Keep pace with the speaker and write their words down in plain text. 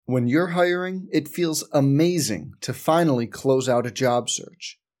When you're hiring, it feels amazing to finally close out a job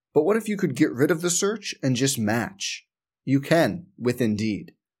search. But what if you could get rid of the search and just match? You can with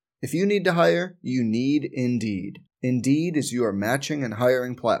Indeed. If you need to hire, you need Indeed. Indeed is your matching and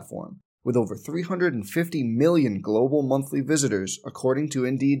hiring platform. With over 350 million global monthly visitors, according to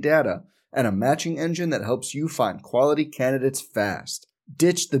Indeed data, and a matching engine that helps you find quality candidates fast.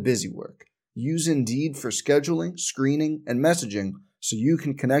 Ditch the busy work. Use Indeed for scheduling, screening, and messaging so you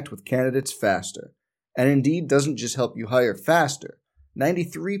can connect with candidates faster. And Indeed doesn't just help you hire faster.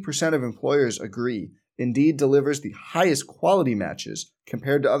 93% of employers agree Indeed delivers the highest quality matches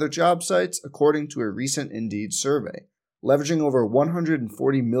compared to other job sites, according to a recent Indeed survey. Leveraging over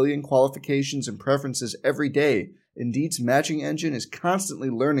 140 million qualifications and preferences every day, Indeed's matching engine is constantly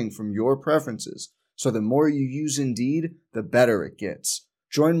learning from your preferences, so the more you use Indeed, the better it gets.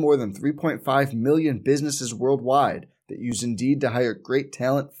 Join more than 3.5 million businesses worldwide that use Indeed to hire great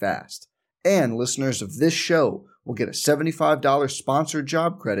talent fast. And listeners of this show will get a $75 sponsored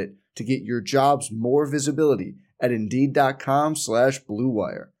job credit to get your jobs more visibility at Indeed.com/Blue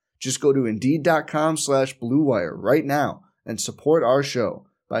Wire. Just go to Indeed.com/Blue Wire right now and support our show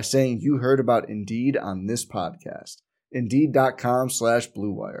by saying you heard about Indeed on this podcast.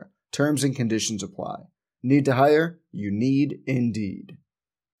 Indeed.com/Blue Wire. Terms and conditions apply. Need to hire? You need Indeed.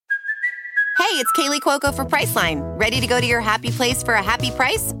 Hey, it's Kaylee Cuoco for Priceline. Ready to go to your happy place for a happy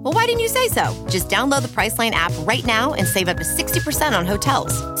price? Well, why didn't you say so? Just download the Priceline app right now and save up to 60% on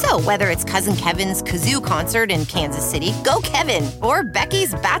hotels. So whether it's Cousin Kevin's Kazoo Concert in Kansas City, go Kevin, or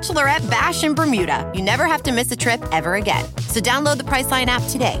Becky's Bachelorette Bash in Bermuda, you never have to miss a trip ever again. So download the Priceline app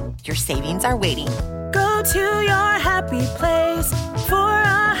today. Your savings are waiting. Go to your happy place for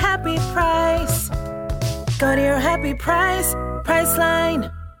a happy price. Go to your happy price,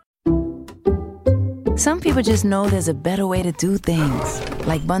 Priceline. Some people just know there's a better way to do things,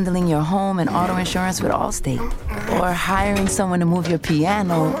 like bundling your home and auto insurance with Allstate, or hiring someone to move your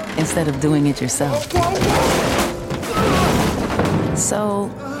piano instead of doing it yourself. So,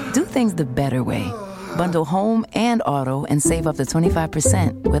 do things the better way. Bundle home and auto and save up to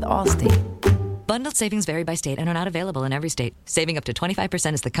 25% with Allstate. Bundled savings vary by state and are not available in every state. Saving up to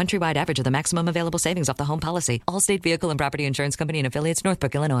 25% is the countrywide average of the maximum available savings off the home policy. Allstate Vehicle and Property Insurance Company and affiliates,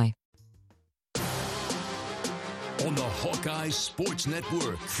 Northbrook, Illinois. On the Hawkeye Sports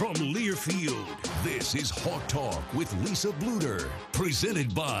Network from Learfield, this is Hawk Talk with Lisa Bluter.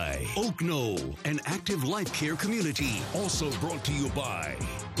 Presented by Oak Knoll, an active life care community. Also brought to you by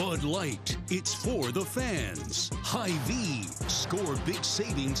Bud Light, it's for the fans. Hy-Vee, score big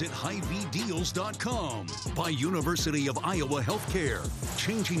savings at HyVeeDeals.com. By University of Iowa Healthcare,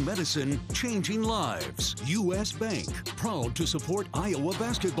 changing medicine, changing lives. U.S. Bank, proud to support Iowa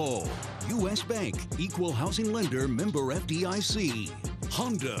basketball. U.S. Bank, equal housing lender, member FDIC.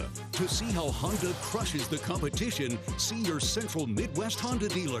 Honda. To see how Honda crushes the competition, see your Central Midwest Honda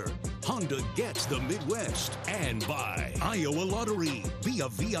dealer. Honda gets the Midwest. And by Iowa Lottery. Be a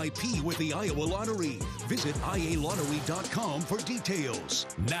VIP with the Iowa Lottery. Visit IALottery.com for details.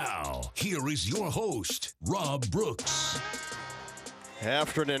 Now, here is your host, Rob Brooks.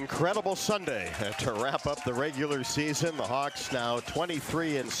 After an incredible Sunday to wrap up the regular season, the Hawks now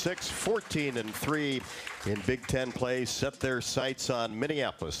 23-6, 14-3 in Big Ten play, set their sights on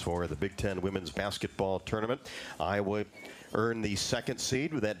Minneapolis for the Big Ten women's basketball tournament. Iowa earned the second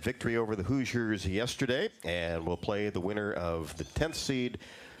seed with that victory over the Hoosiers yesterday, and will play the winner of the 10th seed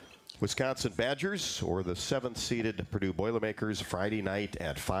Wisconsin Badgers or the 7th-seeded Purdue Boilermakers Friday night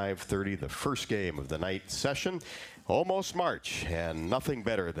at 5:30, the first game of the night session. Almost March, and nothing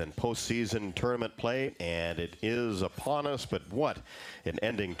better than postseason tournament play, and it is upon us. But what an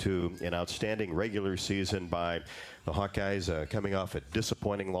ending to an outstanding regular season by the Hawkeyes, coming off a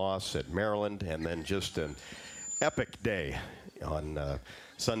disappointing loss at Maryland, and then just an epic day on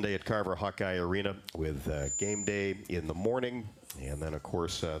Sunday at Carver Hawkeye Arena with game day in the morning. And then, of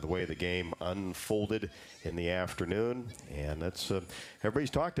course, the way the game unfolded in the afternoon. And that's, everybody's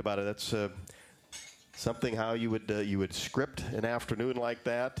talked about it. That's something how you would script an afternoon like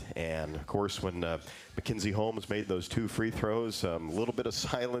that. And, of course, when Mackenzie Holmes made those 2 free throws, a little bit of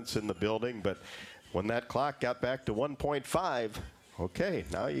silence in the building. But when that clock got back to 1.5, okay,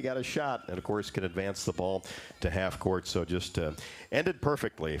 now you got a shot, and of course can advance the ball to half court. So just ended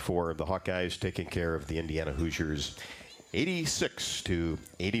perfectly for the Hawkeyes, taking care of the Indiana Hoosiers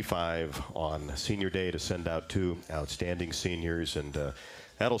 86-85 on senior day to send out 2 outstanding seniors. And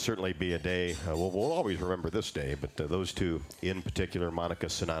That'll certainly be a day. We'll always remember this day, but those two in particular, Monica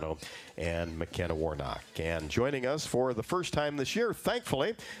Cinato and McKenna Warnock. And joining us for the first time this year,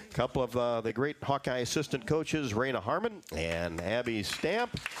 thankfully, a couple of the great Hawkeye assistant coaches, Raina Harmon and Abby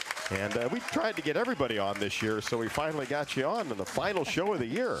Stamp. And we tried to get everybody on this year, so we finally got you on in the final show of the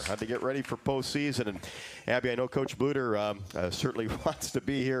year. Had to get ready for postseason. And Abby, I know Coach Bluder certainly wants to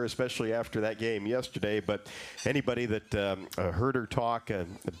be here, especially after that game yesterday. But anybody that heard her talk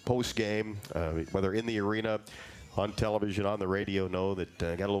post-game, whether in the arena, on television, on the radio, know that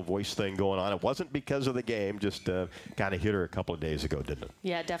got a little voice thing going on. It wasn't because of the game, just kind of hit her a couple of days ago, didn't it?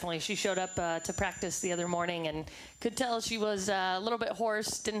 Yeah, definitely. She showed up to practice the other morning and could tell she was a little bit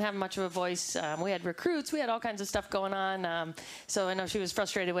hoarse, didn't have much of a voice. We had recruits, we had all kinds of stuff going on. So I know she was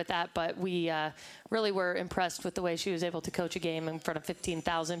frustrated with that, but we really were impressed with the way she was able to coach a game in front of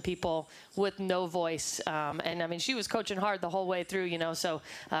 15,000 people with no voice. And I mean, she was coaching hard the whole way through, so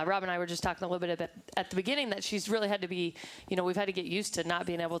Rob and I were just talking a little bit at the beginning that she's really had to be, we've had to get used to not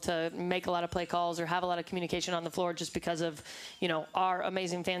being able to make a lot of play calls or have a lot of communication on the floor just because of, our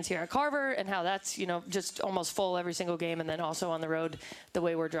amazing fans here at Carver and how that's, just almost full every single game. And then also on the road, the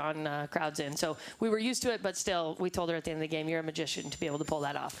way we're drawing crowds in. So we were used to it, but still, we told her at the end of the game, you're a magician to be able to pull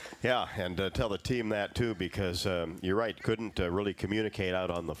that off. Yeah, and tell the team that too, because you're right, couldn't really communicate out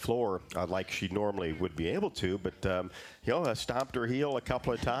on the floor like she normally would be able to, but stomped her heel a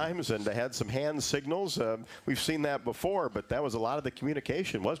couple of times and had some hand signals. We've seen that before, but that was a lot of the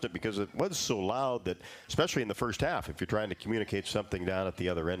communication, wasn't it? Because it was so loud that, especially in the first half, if you're trying to communicate something down at the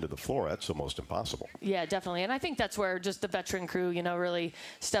other end of the floor, that's almost impossible. Yeah, definitely. And I think that's where just the veteran crew, really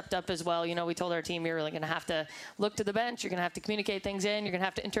stepped up as well. We told our team, you're really going to have to look to the bench. You're going to have to communicate things in. You're going to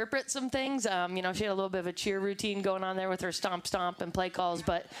have to interpret some things. She had a little bit of a cheer routine going on there with her stomp and play calls,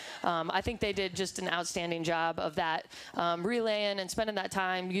 but I think they did just an outstanding job of that, relaying and spending that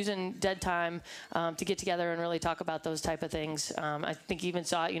time, using dead time to get together and really talk about those type of things. I think you even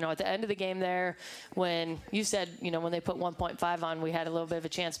saw it, at the end of the game there when you said, when they put 1.5 on, we had a little bit of a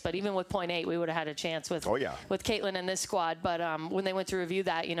chance, but even with 0.8, we would have had a chance with Caitlin and this squad. But when they went to review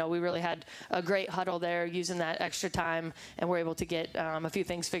that, we really had a great huddle there using that extra time, and we're able to get a few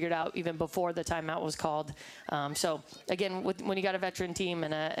things figured out even before the timeout was called. So again, when you got a veteran team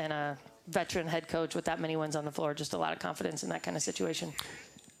and a veteran head coach with that many wins on the floor, just a lot of confidence in that kind of situation.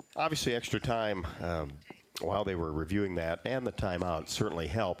 Obviously, extra time while they were reviewing that and the timeout certainly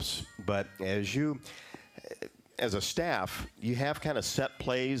helps. But as a staff, you have kind of set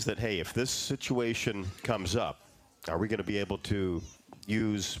plays that, hey, if this situation comes up, are we going to be able to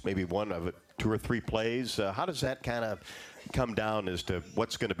use maybe one of it, 2 or 3 plays? How does that kind of come down as to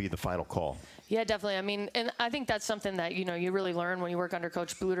what's going to be the final call? Yeah, definitely. I mean, and I think that's something that, you really learn when you work under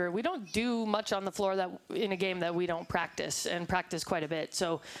Coach Bluder. We don't do much on the floor that in a game that we don't practice, and practice quite a bit.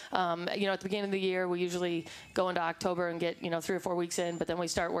 So, at the beginning of the year, we usually go into October and get, 3 or 4 weeks in, but then we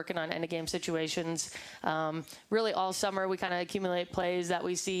start working on end-of-game situations. Really all summer, we kind of accumulate plays that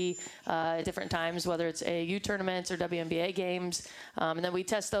we see at different times, whether it's AAU tournaments or WNBA games. And then we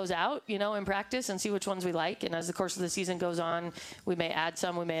test those out, in practice and see which ones we like. And as the course of the season goes on, we may add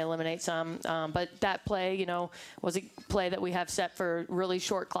some, we may eliminate some. But that play, was a play that we have set for really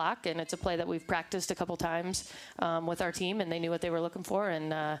short clock, and it's a play that we've practiced a couple times with our team, and they knew what they were looking for.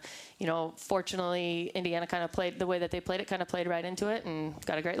 And, fortunately, Indiana kind of played the way that they played it, kind of played right into it, and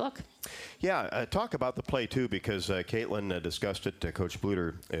got a great look. Yeah, talk about the play, too, because Caitlin discussed it to Coach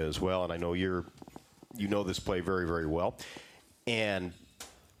Bluder as well, and I know you know this play very, very well. And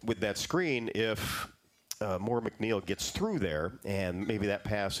with that screen, if Moore McNeil gets through there and maybe that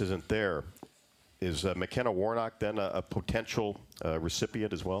pass isn't there, is McKenna Warnock then a potential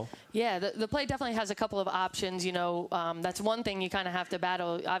recipient as well? Yeah, the play definitely has a couple of options. That's one thing you kind of have to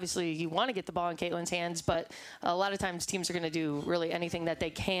battle. Obviously, you want to get the ball in Caitlin's hands, but a lot of times teams are going to do really anything that they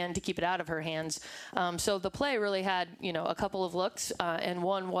can to keep it out of her hands. So the play really had, a couple of looks, and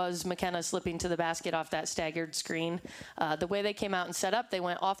one was McKenna slipping to the basket off that staggered screen. The way they came out and set up, they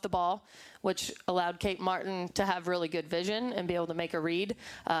went off the ball, which allowed Kate Martin to have really good vision and be able to make a read.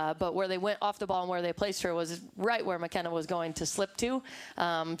 But where they went off the ball and where they placed her was right where McKenna was going to slip to.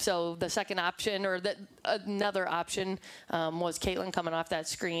 So the second option, or another option, was Caitlin coming off that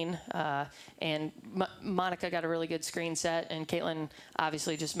screen. And Monica got a really good screen set, and Caitlin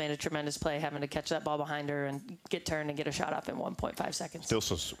obviously just made a tremendous play having to catch that ball behind her and get turned and get a shot up in 1.5 seconds. Still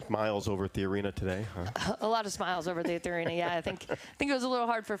some smiles over at the arena today, huh? A lot of smiles over at the arena, yeah. I think it was a little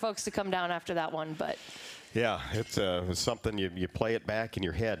hard for folks to come down after that one, but yeah, it's something you play it back in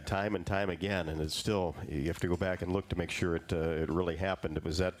your head time and time again, and it's still, you have to go back and look to make sure it really happened. It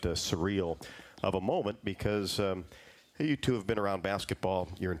was that surreal of a moment because You two have been around basketball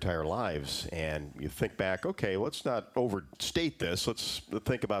your entire lives, and you think back, okay, let's not overstate this. Let's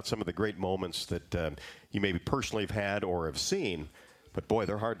think about some of the great moments that you maybe personally have had or have seen. But, boy,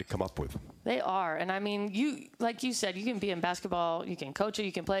 they're hard to come up with. They are. And, I mean, like you said, you can be in basketball, you can coach it,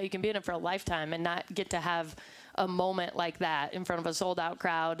 you can play, you can be in it for a lifetime and not get to have a moment like that in front of a sold-out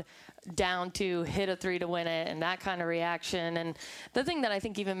crowd, down to hit a three to win it, and that kind of reaction. And the thing that I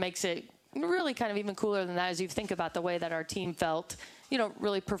think even makes it really kind of even cooler than that is you think about the way that our team felt,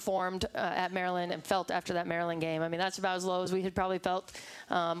 really performed at Maryland and felt after that Maryland game. I mean, that's about as low as we had probably felt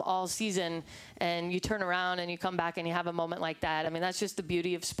all season. And you turn around and you come back and you have a moment like that. I mean, that's just the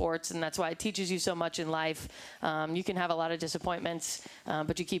beauty of sports, and that's why it teaches you so much in life. You can have a lot of disappointments,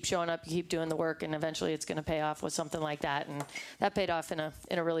 but you keep showing up, you keep doing the work, and eventually it's going to pay off with something like that. And that paid off in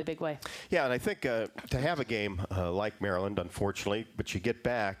a really big way. Yeah, and I think to have a game like Maryland, unfortunately, but you get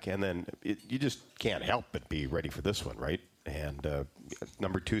back and then you just can't help but be ready for this one, right? And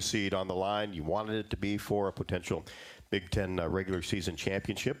number 2 seed on the line. You wanted it to be for a potential Big Ten regular season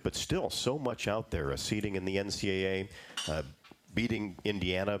championship, but still so much out there. Seeding in the NCAA, beating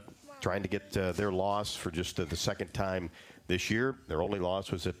Indiana, trying to get their loss for just the second time this year. Their only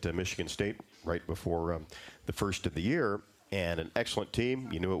loss was at Michigan State right before the first of the year, and an excellent team.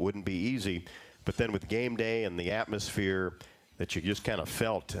 You knew it wouldn't be easy, but then with game day and the atmosphere that you just kind of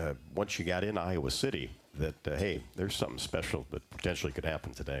felt once you got in Iowa City, that, hey, there's something special that potentially could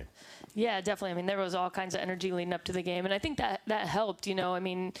happen today. Yeah, definitely. I mean, there was all kinds of energy leading up to the game, and I think that helped. I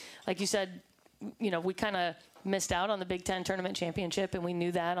mean, like you said, we kind of missed out on the Big Ten tournament championship, and we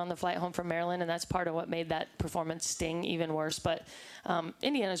knew that on the flight home from Maryland, and that's part of what made that performance sting even worse. But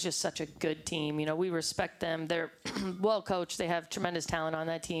Indiana's just such a good team. We respect them. They're well coached. They have tremendous talent on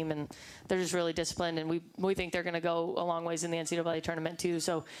that team, and they're just really disciplined, and we think they're going to go a long ways in the NCAA tournament too.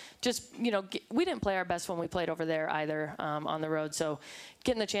 So just, we didn't play our best when we played over there either on the road. So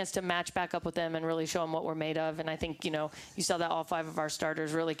getting the chance to match back up with them and really show them what we're made of. And I think, you saw that all 5 of our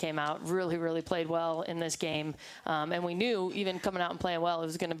starters really came out, really played well in this game. And we knew even coming out and playing well, it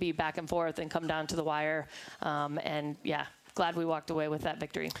was going to be back and forth and come down to the wire. And yeah, glad we walked away with that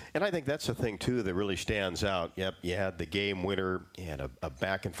victory. And I think that's the thing, too, that really stands out. Yep, you had the game winner. You had a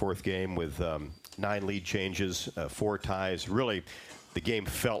back-and-forth game with 9 lead changes, 4 ties. Really, the game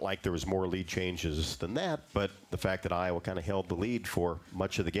felt like there was more lead changes than that, but the fact that Iowa kind of held the lead for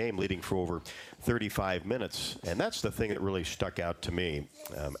much of the game, leading for over 35 minutes. And that's the thing that really stuck out to me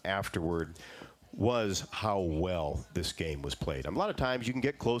afterward, was how well this game was played. A lot of times you can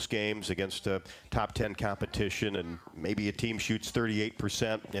get close games against a top 10 competition, and maybe a team shoots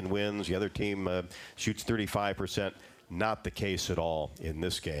 38% and wins, the other team shoots 35%. Not the case at all in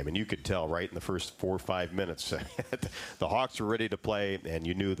this game. And you could tell right in the first 4 or 5 minutes, the Hawks were ready to play, and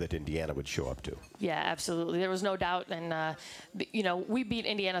you knew that Indiana would show up too. Yeah, absolutely. There was no doubt. And, we beat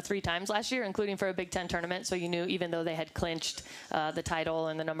Indiana 3 times last year, including for a Big Ten tournament. So you knew even though they had clinched the title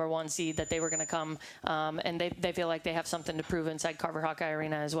and the number 1 seed that they were going to come. And they feel like they have something to prove inside Carver Hawkeye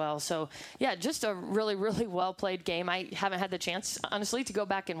Arena as well. So, yeah, just a really well-played game. I haven't had the chance, honestly, to go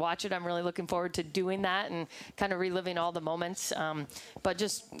back and watch it. I'm really looking forward to doing that and kind of reliving all the moments, but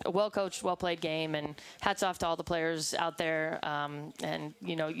just a well-coached, well-played game, and hats off to all the players out there. And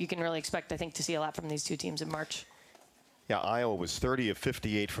you can really expect, I think, to see a lot from these 2 teams in March. Yeah, Iowa was 30 of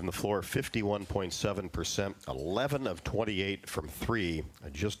 58 from the floor, 51.7%, 11 of 28 from 3,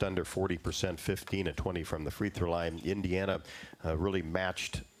 just under 40%, 15 of 20 from the free throw line. Indiana really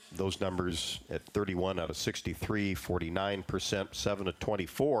matched those numbers at 31 out of 63, 49%, 7 of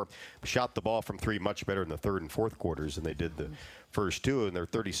 24. Shot the ball from 3 much better in the third and fourth quarters than they did the first 2, and they're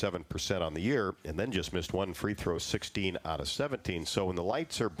 37% on the year, and then just missed 1 free throw, 16 out of 17. So when the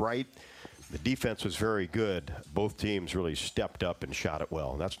lights are bright, the defense was very good. Both teams really stepped up and shot it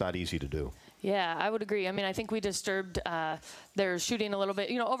well, and that's not easy to do. Yeah, I would agree. I mean, I think we disturbed their shooting a little bit.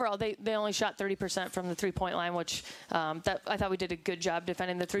 Overall, they only shot 30% from the three-point line, which that I thought we did a good job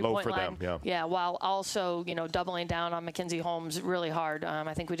defending the three-point line. Them, yeah, while also, doubling down on Mackenzie Holmes really hard.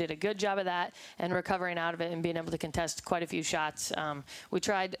 I think we did a good job of that and recovering out of it and being able to contest quite a few shots. We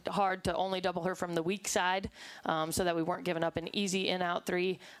tried hard to only double her from the weak side so that we weren't giving up an easy in-out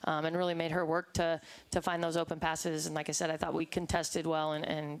 3 and really made her work to find those open passes. And like I said, I thought we contested well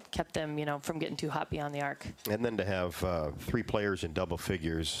and kept them, from getting too hot beyond the arc. And then to have 3 players in double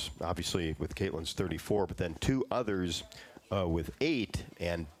figures, obviously with Caitlin's 34, but then 2 others with 8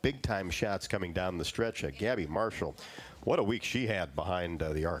 and big-time shots coming down the stretch. Gabby Marshall, what a week she had behind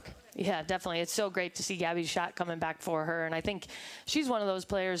the arc. Yeah, definitely. It's so great to see Gabby's shot coming back for her. And I think she's one of those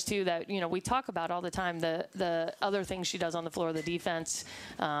players, too, that, we talk about all the time, the other things she does on the floor, the defense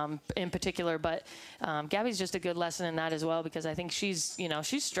in particular. But Gabby's just a good lesson in that as well, because I think she's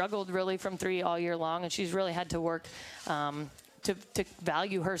struggled really from three all year long, and she's really had to work to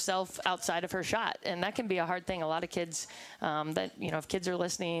value herself outside of her shot. And that can be a hard thing. A lot of kids if kids are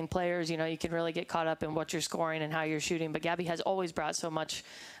listening, players, you can really get caught up in what you're scoring and how you're shooting. But Gabby has always brought so much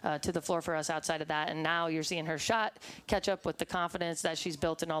to the floor for us outside of that. And now you're seeing her shot catch up with the confidence that she's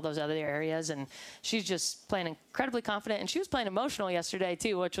built in all those other areas. And she's just playing incredibly confident. And she was playing emotional yesterday,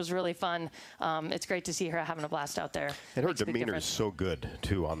 too, which was really fun. It's great to see her having a blast out there. And her demeanor is so good,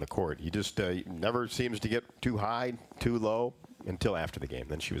 too, on the court. You just never seems to get too high, too low. Until after the game,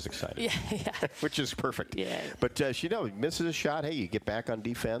 then she was excited. Yeah. Which is perfect. Yeah. But she misses a shot. Hey, you get back on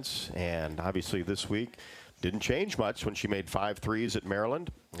defense, and obviously this week didn't change much when she made 5 threes at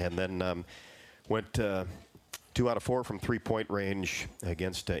Maryland, and then went 2 out of 4 from three-point range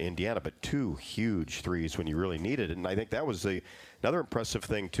against Indiana, but 2 huge threes when you really needed it. And I think that was another impressive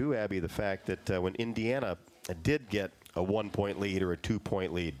thing too, Abby, the fact that when Indiana did get a 1-point lead or a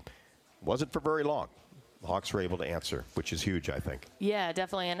 2-point lead, wasn't for very long. The Hawks were able to answer, which is huge, I think. Yeah,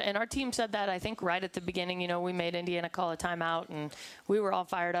 definitely. And our team said that, I think, right at the beginning. We made Indiana call a timeout, and we were all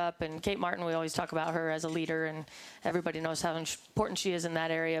fired up. And Kate Martin, we always talk about her as a leader, and everybody knows how important she is in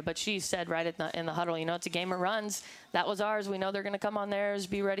that area. But she said right in the huddle, it's a game of runs. That was ours. We know they're going to come on theirs,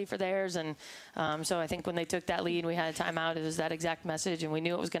 be ready for theirs. And so I think when they took that lead, we had a timeout. It was that exact message, and we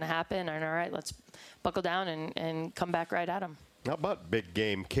knew it was going to happen. And all right, let's buckle down and come back right at them. How about big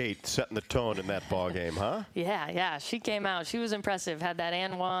game Kate setting the tone in that ball game, huh? Yeah. She came out. She was impressive. Had that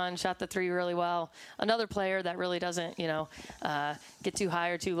and one, shot the 3 really well. Another player that really doesn't, get too high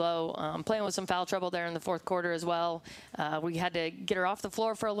or too low. Playing with some foul trouble there in the fourth quarter as well. We had to get her off the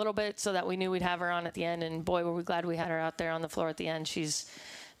floor for a little bit so that we knew we'd have her on at the end. And boy, were we glad we had her out there on the floor at the end. She's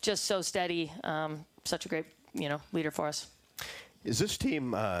just so steady. Such a great, leader for us. Is this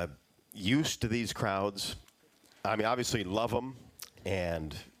team used to these crowds? I mean, obviously love them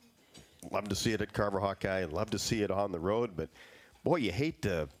and love to see it at Carver Hawkeye and love to see it on the road. But, boy, you hate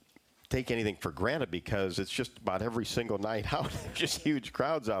to take anything for granted because it's just about every single night out. Just huge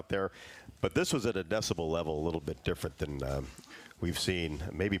crowds out there. But this was at a decibel level a little bit different than we've seen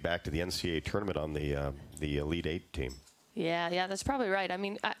maybe back to the NCAA tournament on the Elite Eight team. Yeah, that's probably right. I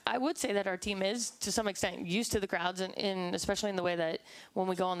mean, I would say that our team is, to some extent, used to the crowds, and especially in the way that when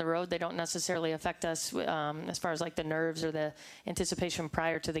we go on the road, they don't necessarily affect us as far as, like, the nerves or the anticipation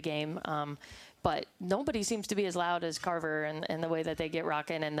prior to the game. But nobody seems to be as loud as Carver and the way that they get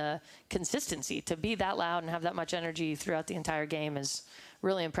rocking, and the consistency to be that loud and have that much energy throughout the entire game is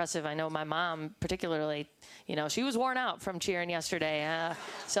really impressive. I know my mom particularly, she was worn out from cheering yesterday.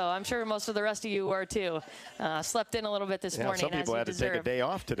 So I'm sure most of the rest of you were too. Slept in a little bit this morning. Some people had to take a day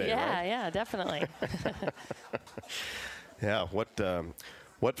off today, right? Yeah, definitely. Yeah,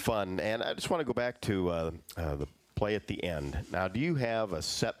 what fun. And I just want to go back to the play at the end. Now, do you have a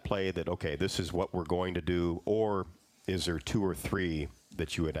set play that, okay, this is what we're going to do, or is there 2 or 3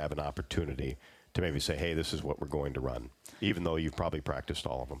 that you would have an opportunity to maybe say, hey, this is what we're going to run, even though you've probably practiced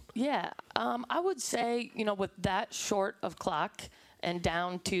all of them? Yeah, I would say, with that short of clock and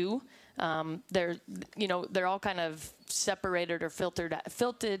down 2, they're all kind of separated or filtered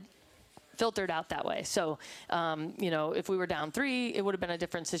out that way. So, if we were down 3, it would have been a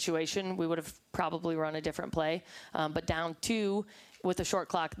different situation. We would have probably run a different play. But down 2, with a short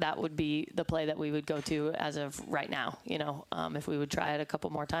clock, that would be the play that we would go to as of right now. If we would try it a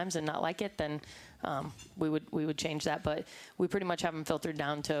couple more times and not like it, then we would change that. But we pretty much have them filtered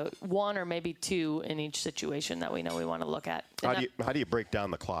down to 1 or maybe 2 in each situation that we know we want to look at. How do you break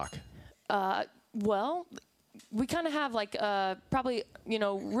down the clock? Well, we kind of have probably,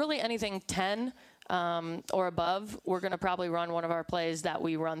 really anything 10 or above, we're going to probably run one of our plays that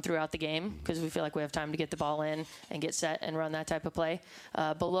we run throughout the game because we feel like we have time to get the ball in and get set and run that type of play.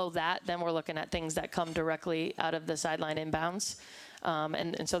 Below that, then we're looking at things that come directly out of the sideline inbounds.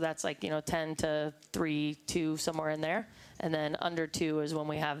 And so that's 10 to 3, 2, somewhere in there. And then under 2 is when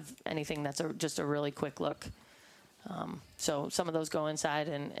we have anything that's just a really quick look. So some of those go inside,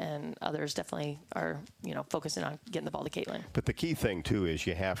 and others definitely are, focusing on getting the ball to Caitlin. But the key thing, too, is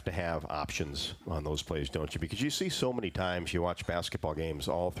you have to have options on those plays, don't you? Because you see so many times you watch basketball games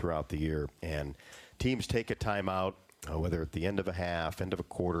all throughout the year, and teams take a timeout, whether at the end of a half, end of a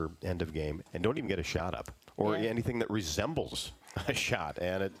quarter, end of game, and don't even get a shot up or anything that resembles a shot.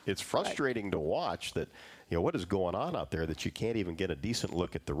 And it's frustrating to watch that, what is going on out there that you can't even get a decent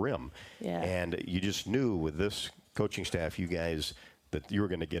look at the rim. Yeah. And you just knew with this coaching staff, you guys that you were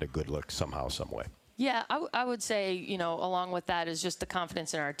going to get a good look somehow, some way. Yeah, I would say, you know, along with that is just the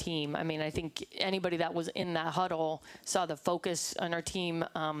confidence in our team. I mean, I think anybody that was in that huddle saw the focus on our team.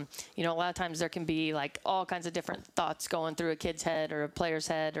 You know, a lot of times there can be like all kinds of different thoughts going through a kid's head or a player's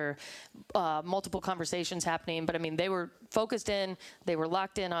head or multiple conversations happening. But I mean, they were focused in, they were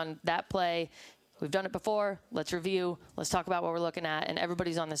locked in on that play. We've done it before. Let's review. Let's talk about what we're looking at. And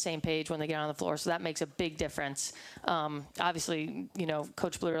everybody's on the same page when they get on the floor. So that makes a big difference. Obviously, you know,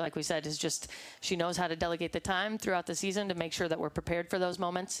 Coach Bluder, like we said, is just, she knows how to delegate the time throughout the season to make sure that we're prepared for those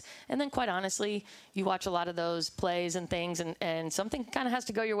moments. And then quite honestly, you watch a lot of those plays and things, and something kind of has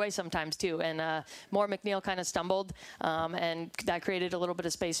to go your way sometimes too. And Moore McNeil kind of stumbled, and that created a little bit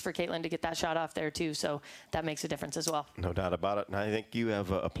of space for Caitlin to get that shot off there too. So that makes a difference as well. No doubt about it. And I think you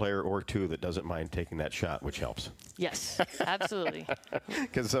have a player or two that doesn't mind taking that shot, which helps. Yes, absolutely.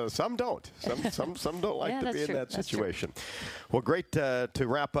 Because some don't. Some don't like to be in that situation. Well, great to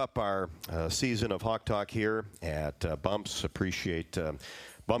wrap up our season of Hawk Talk here at Bumps. Appreciate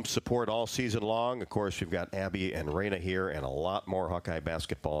Bumps support all season long. Of course, you've got Abby and Raina here and a lot more Hawkeye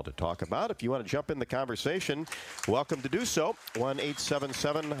basketball to talk about. If you want to jump in the conversation, welcome to do so.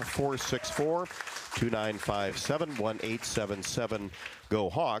 1-877-464-2957, 1-877-GO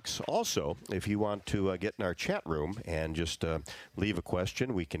Hawks. Also, if you want to get in our chat room and just leave a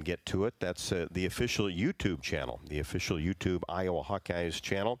question, we can get to it. That's the official YouTube channel, the official YouTube Iowa Hawkeyes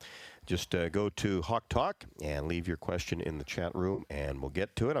channel. Just go to Hawk Talk and leave your question in the chat room, and we'll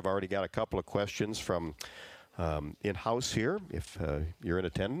get to it. I've already got a couple of questions from in-house here. If you're in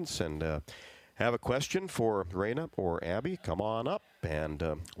attendance and have a question for Raina or Abby, come on up, and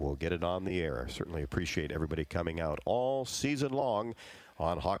we'll get it on the air. Certainly appreciate everybody coming out all season long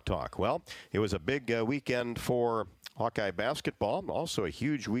on Hawk Talk. Well, it was a big weekend for Hawkeye basketball, also a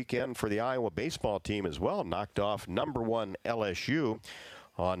huge weekend for the Iowa baseball team as well. Knocked off #1 LSU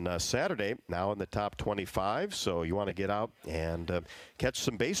on Saturday, now in the top 25. So you want to get out and catch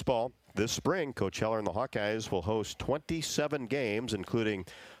some baseball this spring. Coach Heller and the Hawkeyes will host 27 games, including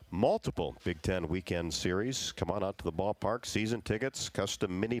multiple Big Ten weekend series. Come on out to the ballpark. Season tickets,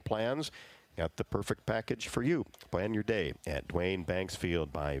 custom mini plans. Got the perfect package for you. Plan your day at Dwayne Banks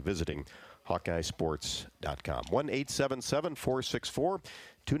Field by visiting HawkeyeSports.com.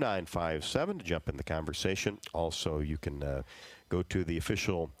 1-877-464-2957 to jump in the conversation. Also, you can go to the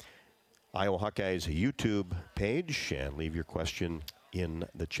official Iowa Hawkeyes YouTube page and leave your question in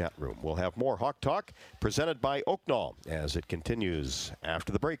the chat room. We'll have more Hawk Talk presented by Oaknall as it continues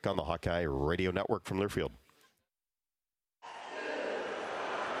after the break on the Hawkeye Radio Network from Learfield.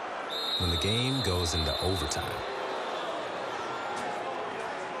 When the game goes into overtime,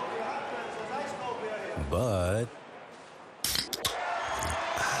 but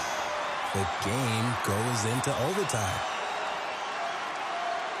the game goes into overtime.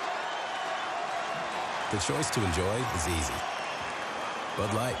 The choice to enjoy is easy.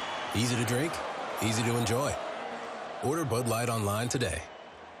 Bud Light. Easy to drink, easy to enjoy. Order Bud Light online today.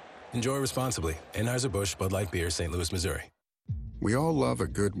 Enjoy responsibly. Anheuser-Busch Bud Light Beer, St. Louis, Missouri. We all love a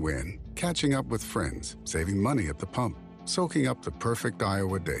good win. Catching up with friends, saving money at the pump, soaking up the perfect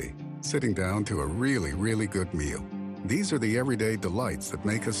Iowa day, sitting down to a really, really good meal. These are the everyday delights that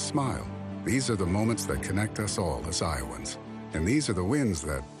make us smile. These are the moments that connect us all as Iowans. And these are the wins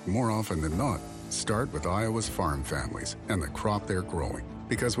that, more often than not, start with Iowa's farm families and the crop they're growing.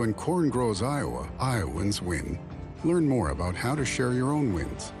 Because when corn grows Iowa, Iowans win. Learn more about how to share your own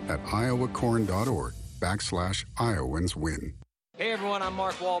wins at iowacorn.org/IowansWin. Hey everyone, I'm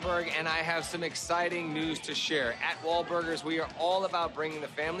Mark Wahlberg, and I have some exciting news to share. At Wahlburgers, we are all about bringing the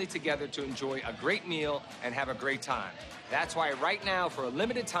family together to enjoy a great meal and have a great time. That's why right now, for a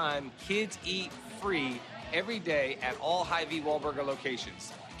limited time, kids eat free every day at all Hy-Vee Wahlburger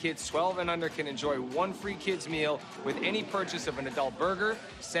locations. Kids 12 and under can enjoy one free kids meal with any purchase of an adult burger,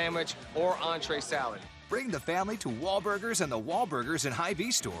 sandwich, or entree salad. Bring the family to Wahlburgers and the Wahlburgers and Hy-Vee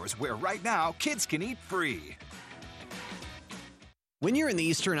stores, where right now kids can eat free. When you're in the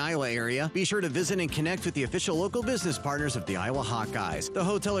eastern Iowa area, be sure to visit and connect with the official local business partners of the Iowa Hawkeyes. The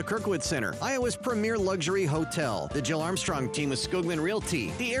Hotel at Kirkwood Center, Iowa's premier luxury hotel. The Jill Armstrong team with Skogman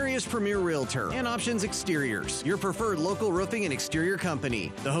Realty, the area's premier realtor. And Options Exteriors, your preferred local roofing and exterior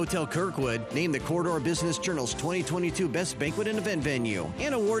company. The Hotel Kirkwood, named the Corridor Business Journal's 2022 Best Banquet and Event Venue.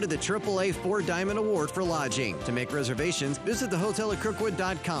 And awarded the AAA 4-Diamond Award for lodging. To make reservations, visit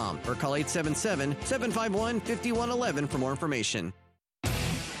thehotelatkirkwood.com or call 877-751-5111 for more information.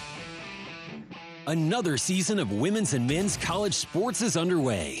 Another season of women's and men's college sports is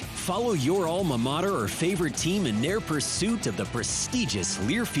underway. Follow your alma mater or favorite team in their pursuit of the prestigious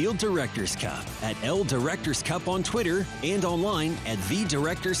Learfield Directors Cup at L Directors Cup on Twitter and online at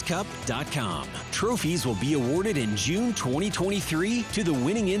thedirectorscup.com. Trophies will be awarded in June 2023 to the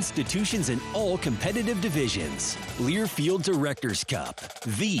winning institutions in all competitive divisions. Learfield Directors Cup,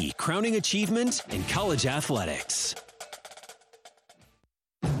 the crowning achievement in college athletics.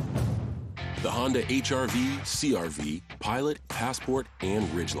 The Honda HR-V, CR-V, Pilot, Passport, and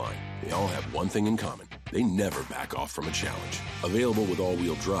Ridgeline. They all have one thing in common. They never back off from a challenge. Available with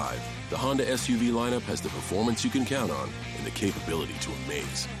all-wheel drive, the Honda SUV lineup has the performance you can count on and the capability to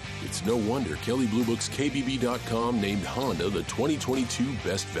amaze. It's no wonder Kelley Blue Book's KBB.com named Honda the 2022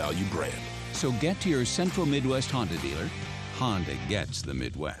 Best Value brand. So get to your Central Midwest Honda dealer. Honda gets the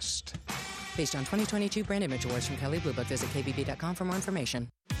Midwest. Based on 2022 brand image awards from Kelley Blue Book, visit KBB.com for more information.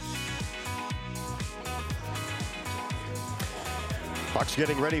 Hawks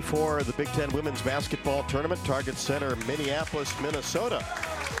getting ready for the Big Ten Women's Basketball Tournament. Target Center, Minneapolis, Minnesota.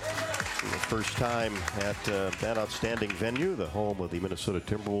 The first time at that outstanding venue, the home of the Minnesota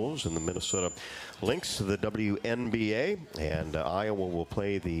Timberwolves and the Minnesota Lynx, the WNBA. And Iowa will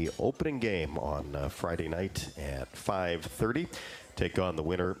play the opening game on Friday night at 5:30. Take on the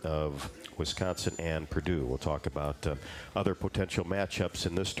winner of Wisconsin and Purdue. We'll talk about other potential matchups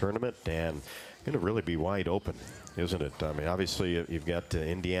in this tournament, and going to really be wide open, isn't it? I mean, obviously, you've got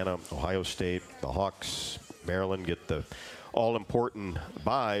Indiana, Ohio State, the Hawks, Maryland get the all-important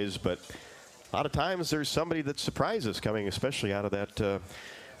buys, but a lot of times there's somebody that surprises coming, especially out of that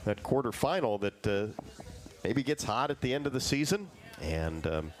quarterfinal that maybe gets hot at the end of the season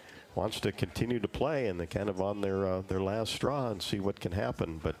and wants to continue to play, and they're kind of on their last straw and see what can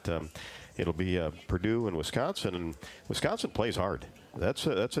happen. But it'll be Purdue and Wisconsin, and Wisconsin plays hard. That's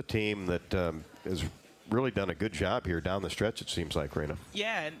a team that has really done a good job here down the stretch, it seems like, Raina.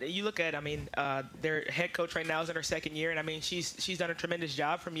 Yeah, and you look at, their head coach right now is in her second year, and she's done a tremendous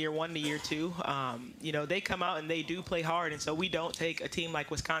job from year one to year two. They come out and they do play hard, and so we don't take a team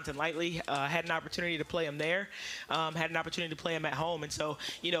like Wisconsin lightly. Had an opportunity to play them there, had an opportunity to play them at home, and so,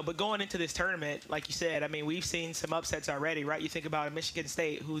 but going into this tournament, like you said, we've seen some upsets already, right? You think about Michigan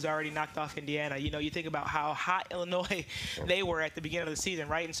State, who's already knocked off Indiana. You think about how hot Illinois they were at the beginning of the season,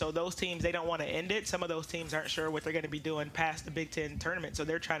 right? And so those teams, they don't want to end it. Some of those teams aren't sure what they're going to be doing past the Big Ten tournament, so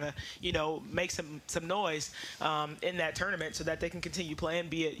they're trying to make some noise in that tournament so that they can continue playing,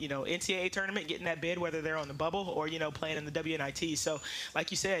 be it NCAA tournament, getting that bid, whether they're on the bubble or playing in the WNIT. So like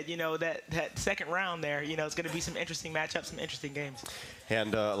you said, that second round there, it's going to be some interesting matchups, some interesting games,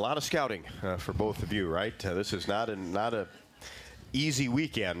 and a lot of scouting for both of you, right? This is not a easy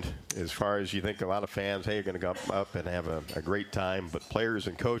weekend as far as you think a lot of fans, hey, you're going to go up and have a great time. But players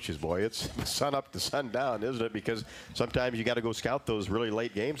and coaches, boy, it's sun up to sun down, isn't it? Because sometimes you got to go scout those really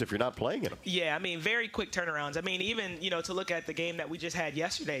late games if you're not playing in them. Yeah, very quick turnarounds. Even, to look at the game that we just had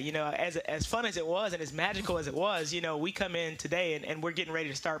yesterday, as fun as it was and as magical as it was, we come in today and we're getting ready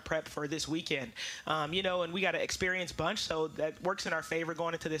to start prep for this weekend. And we got an experienced bunch, so that works in our favor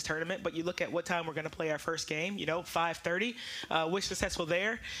going into this tournament. But you look at what time we're going to play our first game, 5:30. We're successful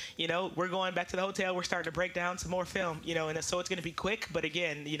there. We're going back to the hotel. We're starting to break down some more film, and so it's going to be quick. But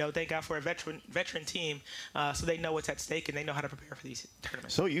again, thank God for a veteran team, so they know what's at stake and they know how to prepare for these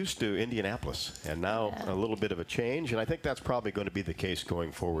tournaments. So used to Indianapolis, and now a little bit of a change, and I think that's probably going to be the case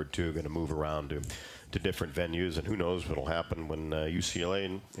going forward too. Going to move around to different venues, and who knows what will happen when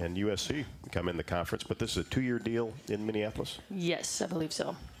UCLA and USC come in the conference. But this is a 2-year deal in Minneapolis? Yes, I believe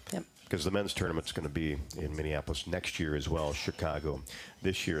so. Yep. Because the men's tournament's going to be in Minneapolis next year as well, Chicago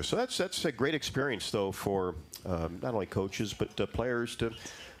this year. So that's a great experience, though, for not only coaches but players to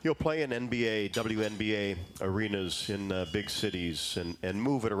play in NBA, WNBA arenas in big cities and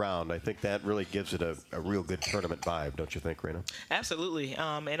move it around. I think that really gives it a real good tournament vibe, don't you think, Raina? Absolutely.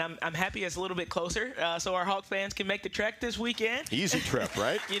 And I'm happy it's a little bit closer so our Hawk fans can make the trek this weekend. Easy trip,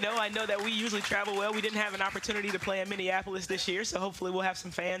 right? I know that we usually travel well. We didn't have an opportunity to play in Minneapolis this year, so hopefully we'll have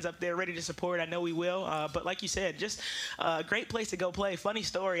some fans up there ready to support. I know we will. But like you said, just a great place to go play. Funny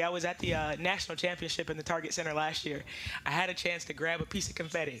story, I was at the national championship in the Target Center last year. I had a chance to grab a piece of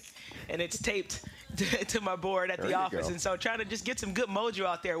confetti, and it's taped to my board at the office. And so trying to just get some good mojo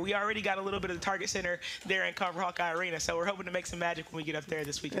out there. We already got a little bit of the Target Center there in Carver Hawkeye Arena, so we're hoping to make some magic when we get up there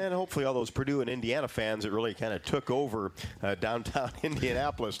this weekend. And hopefully all those Purdue and Indiana fans that really kind of took over downtown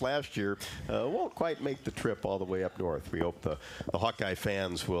Indianapolis last year won't quite make the trip all the way up north. We hope the Hawkeye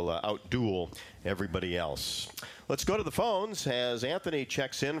fans will outduel everybody else. Let's go to the phones as Anthony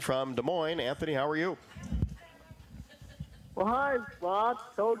checks in from Des Moines. Anthony, how are you? Well, hi, Rob,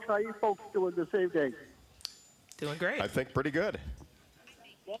 Coach. How you folks doing this evening? Doing great. I think pretty good.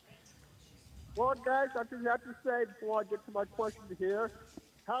 Well, guys, I just have to say before I get to my question here,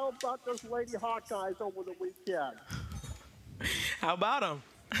 how about those Lady Hawkeyes over the weekend? How about them?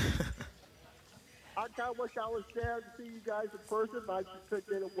 I kind of wish I was there to see you guys in person, but I just couldn't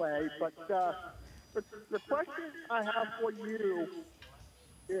get away. But the question I have for you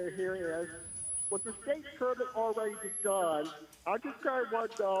here is, with the state tournament already begun, I just kind of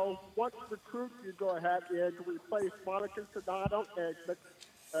want to know what recruit you go ahead in to replace Monica Sonato and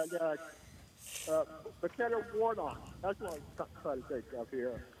McKenna Warnock. That's what I'm trying to think of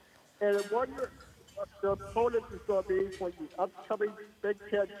here. And I wonder what the opponent is going to be for the upcoming Big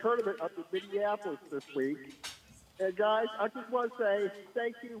Ten tournament up in Minneapolis this week. And guys, I just want to say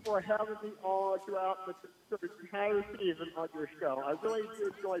thank you for having me on throughout the entire season on your show. I really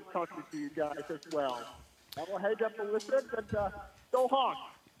enjoyed talking to you guys as well. I will hang up and listen, and go Hawks.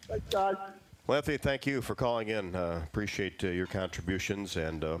 Thanks, guys. Well, Anthony, thank you for calling in. Appreciate your contributions,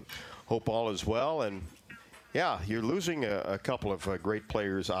 and hope all is well. And yeah, you're losing a couple of great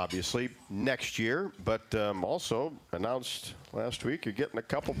players, obviously, next year, but also announced last week you're getting a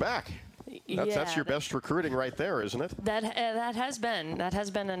couple back. That's your best recruiting right there, isn't it? That has been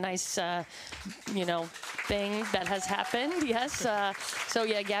a nice thing that has happened. Yes. So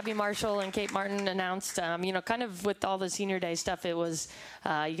yeah, Gabby Marshall and Kate Martin announced. Kind of with all the senior day stuff, it was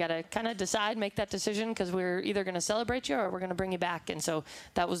you got to kind of decide, make that decision, because we're either going to celebrate you or we're going to bring you back. And so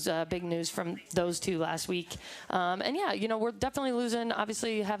that was big news from those two last week. And yeah, we're definitely losing.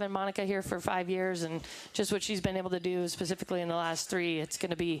 Obviously, having Monica here for 5 years and just what she's been able to do specifically in the last 3, it's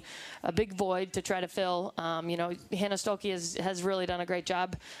going to be a big void to try to fill. Hannah Stolke has really done a great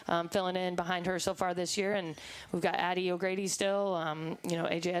job filling in behind her so far this year, and we've got Addie O'Grady still,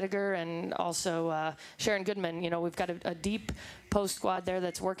 AJ Ediger, and also Sharon Goodman. We've got a deep post squad there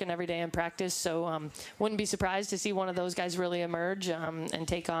that's working every day in practice, so wouldn't be surprised to see one of those guys really emerge and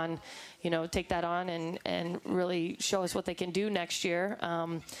take that on and really show us what they can do next year.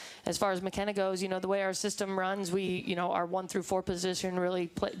 As far as McKenna goes, the way our system runs, we, our 1 through 4 position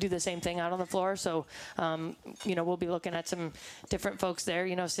really do the same thing out on the floor. So, we'll be looking at some different folks there.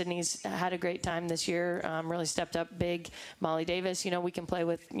 Sydney's had a great time this year, really stepped up big. Molly Davis, we can play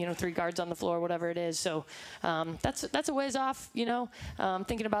with, 3 guards on the floor, whatever it is. So that's a ways off,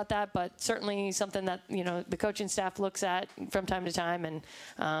 thinking about that, but certainly something that, the coaching staff looks at from time to time. And,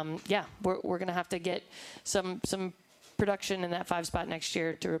 we're going to have to get some production in that 5 spot next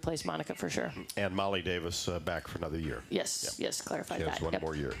year to replace Monica for sure. And Molly Davis back for another year. Yes, clarified that. One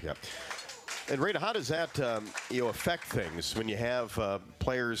more year, yep. And Rita, how does that affect things when you have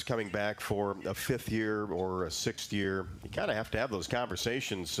players coming back for a 5th year or a 6th year? You kind of have to have those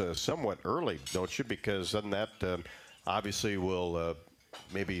conversations somewhat early, don't you? Because then that obviously will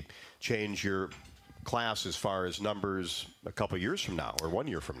maybe change your class as far as numbers a couple years from now or 1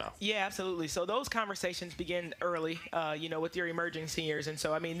 year from now. Yeah, absolutely. So those conversations begin early, with your emerging seniors. And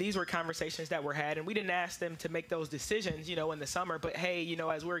so, these were conversations that were had, and we didn't ask them to make those decisions, in the summer. But, hey,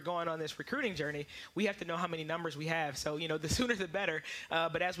 as we're going on this recruiting journey, we have to know how many numbers we have. So, the sooner the better.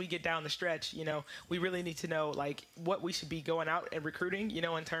 But as we get down the stretch, we really need to know, what we should be going out and recruiting,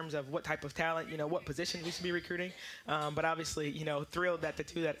 in terms of what type of talent, what position we should be recruiting. But obviously, thrilled that the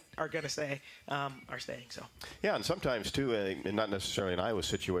 2 that are going to stay are staying. So yeah, and sometimes too, and not necessarily an Iowa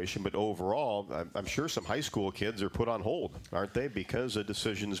situation, but overall, I'm sure some high school kids are put on hold, aren't they, because of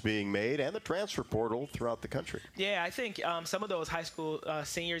decisions being made and the transfer portal throughout the country. Yeah, I think some of those high school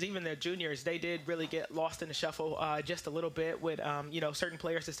seniors, even the juniors, they did really get lost in the shuffle just a little bit with certain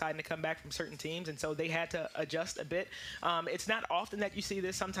players deciding to come back from certain teams, and so they had to adjust a bit. It's not often that you see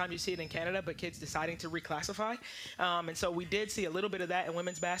this. Sometimes you see it in Canada, but kids deciding to reclassify, and so we did see a little bit of that in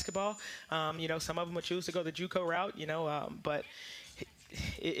women's basketball. Some of them would choose to go the JUCO route, but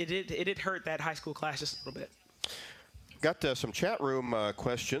it did hurt that high school class just a little bit. Got some chat room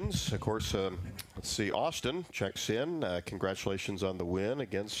questions. Of course, let's see. Austin checks in. Congratulations on the win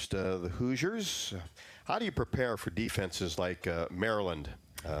against the Hoosiers. How do you prepare for defenses like Maryland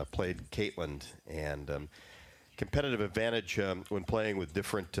played Caitlin, and competitive advantage when playing with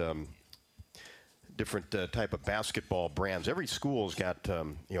different type of basketball brands? Every school's got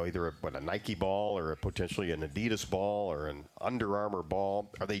either a Nike ball or potentially an Adidas ball or an Under Armour ball.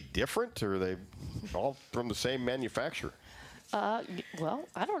 Are they different, or are they all from the same manufacturer? Well,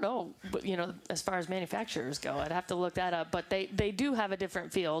 I don't know, but, as far as manufacturers go, I'd have to look that up. But they do have a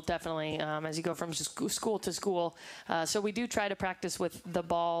different feel, definitely, as you go from school to school. So we do try to practice with the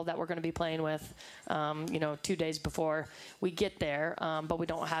ball that we're going to be playing with, 2 days before we get there. But we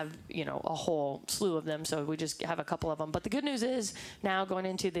don't have, a whole slew of them, so we just have a couple of them. But the good news is now going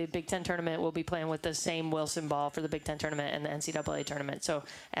into the Big Ten tournament, we'll be playing with the same Wilson ball for the Big Ten tournament and the NCAA tournament. So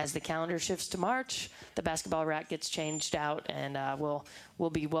as the calendar shifts to March, the basketball rack gets changed out, and we'll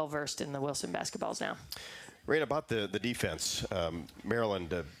be well versed in the Wilson basketballs now. Raina, about the defense,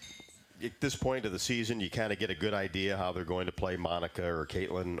 Maryland, at this point of the season, you kind of get a good idea how they're going to play Monica or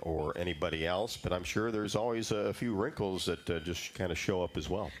Caitlin or anybody else, but I'm sure there's always a few wrinkles that just kind of show up as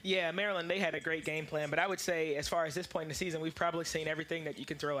well. Yeah, Maryland, they had a great game plan, but I would say as far as this point in the season, we've probably seen everything that you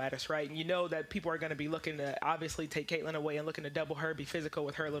can throw at us, right? And you know that people are going to be looking to obviously take Caitlin away and looking to double her, be physical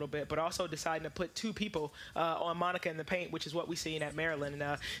with her a little bit, but also deciding to put two people on Monica in the paint, which is what we've seen at Maryland.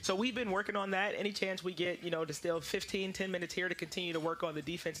 And so we've been working on that. Any chance we get, to still 10 minutes here to continue to work on the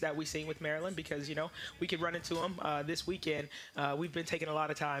defense that we've seen with Maryland, because, we could run into them this weekend. We've been taking a lot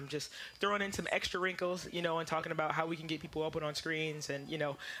of time just throwing in some extra wrinkles, and talking about how we can get people open on screens. And,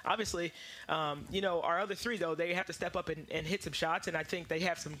 obviously, our other three, though, they have to step up and hit some shots, and I think they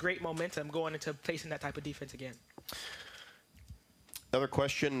have some great momentum going into facing that type of defense again. Another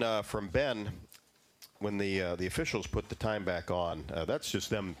question from Ben. When the officials put the time back on, that's just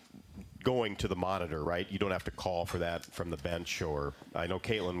them going to the monitor, right? You don't have to call for that from the bench, or I know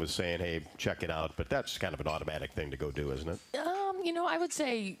Caitlin was saying, hey, check it out, but that's kind of an automatic thing to go do, isn't it? I would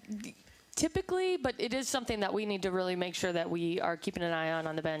say typically, but it is something that we need to really make sure that we are keeping an eye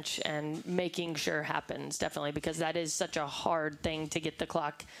on the bench and making sure happens, definitely, because that is such a hard thing to get the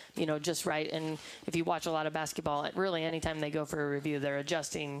clock, just right. And if you watch a lot of basketball, really anytime they go for a review, they're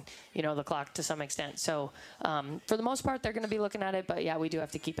adjusting, the clock to some extent. So for the most part, they're going to be looking at it, but yeah, we do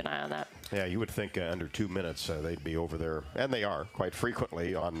have to keep an eye on that. Yeah, you would think under 2 minutes they'd be over there, and they are quite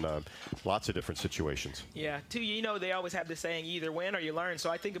frequently on lots of different situations. Yeah, they always have this saying, you either win or you learn. So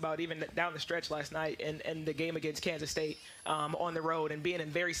I think about even down the stretch last night and the game against Kansas State on the road, and being in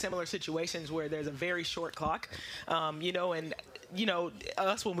very similar situations where there's a very short clock, and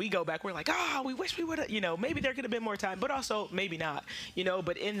us, when we go back, we're like, we wish we would have, maybe there could have been more time, but also maybe not,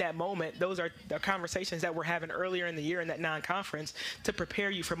 but in that moment, those are the conversations that we're having earlier in the year in that non-conference to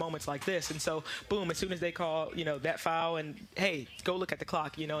prepare you for moments like this. And so, boom, as soon as they call, that foul, and hey, go look at the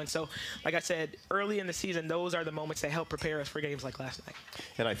clock, and so, like I said, early in the season, those are the moments that help prepare us for games like last night.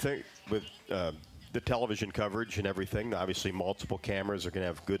 And I think with the television coverage and everything, obviously multiple cameras are going to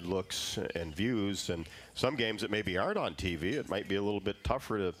have good looks and views, and some games that maybe aren't on TV, it might be a little bit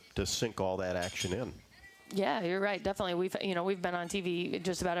tougher to sink all that action in. Yeah, you're right. Definitely. We've been on TV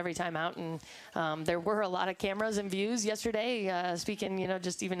just about every time out, and there were a lot of cameras and views yesterday. Speaking,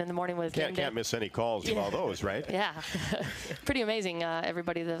 just even in the morning with can't miss any calls of all those, right? Yeah, pretty amazing.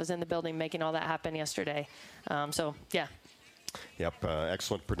 Everybody that was in the building making all that happen yesterday. So yeah. Yep,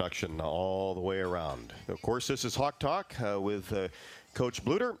 excellent production all the way around. Of course, this is Hawk Talk with Coach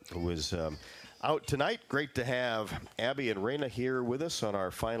Bluder, who is out tonight. Great to have Abby and Raina here with us on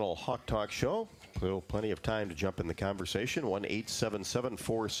our final Hawk Talk show. Plenty of time to jump in the conversation.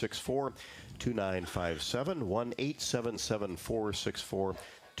 1-877-464-2957.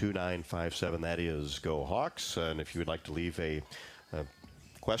 1-877-464-2957. That is Go Hawks. And if you would like to leave a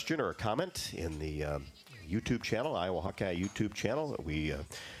question or a comment in the YouTube channel, Iowa Hawkeye YouTube channel, we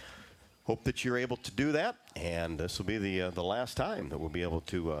hope that you're able to do that, and this will be the last time that we'll be able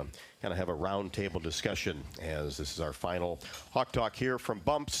to kind of have a roundtable discussion, as this is our final Hawk Talk here from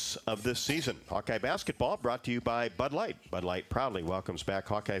Bumps of this season. Hawkeye basketball brought to you by Bud Light. Bud Light proudly welcomes back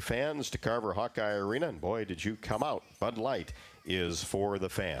Hawkeye fans to Carver Hawkeye Arena, and boy, did you come out. Bud Light is for the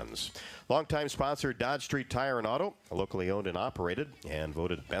fans. Longtime sponsor Dodge Street Tire and Auto, locally owned and operated, and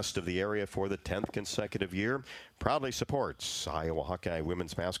voted best of the area for the 10th consecutive year. Proudly supports Iowa Hawkeye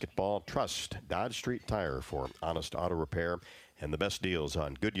women's basketball. Trust Dodge Street Tire for honest auto repair and the best deals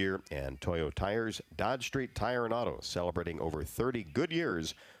on Goodyear and Toyo tires. Dodge Street Tire and Auto, celebrating over 30 good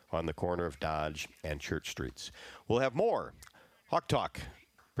years on the corner of Dodge and Church Streets. We'll have more Hawk Talk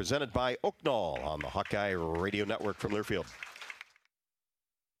presented by Oaknall on the Hawkeye Radio Network from Learfield.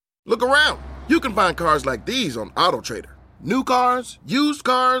 Look around. You can find cars like these on AutoTrader. New cars, used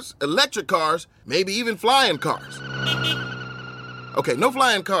cars, electric cars, maybe even flying cars. Okay, no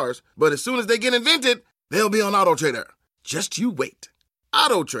flying cars, but as soon as they get invented, they'll be on AutoTrader. Just you wait.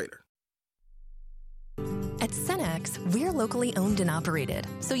 AutoTrader. At Cenex, we're locally owned and operated,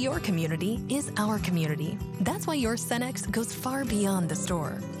 so your community is our community. That's why your Cenex goes far beyond the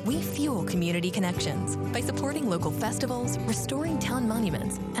store. We fuel community connections by supporting local festivals, restoring town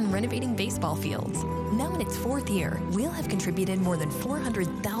monuments, and renovating baseball fields. Now in its 4th year, we'll have contributed more than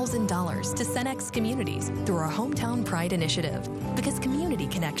 $400,000 to Cenex communities through our Hometown Pride initiative, because community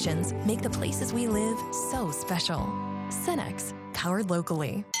connections make the places we live so special. Cenex, powered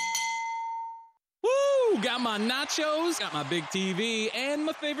locally. Woo! Got my nachos, got my big TV, and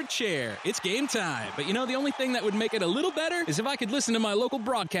my favorite chair. It's game time. But you know, the only thing that would make it a little better is if I could listen to my local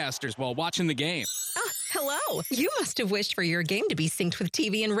broadcasters while watching the game. Hello. You must have wished for your game to be synced with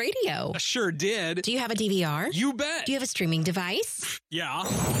TV and radio. I sure did. Do you have a DVR? You bet. Do you have a streaming device? Yeah.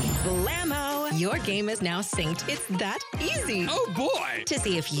 Blammo! Your game is now synced. It's that easy. Oh, boy. To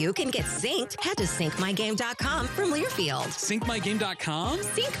see if you can get synced, head to syncmygame.com from Learfield. Syncmygame.com?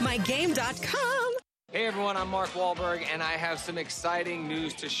 Syncmygame.com. Hey everyone, I'm Mark Wahlberg, and I have some exciting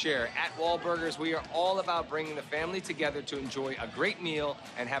news to share. At Wahlburgers, we are all about bringing the family together to enjoy a great meal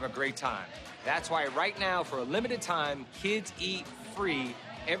and have a great time. That's why right now, for a limited time, kids eat free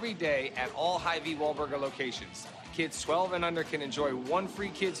every day at all Hy-Vee Wahlburger locations. Kids 12 and under can enjoy one free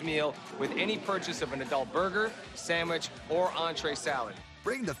kids meal with any purchase of an adult burger, sandwich, or entree salad.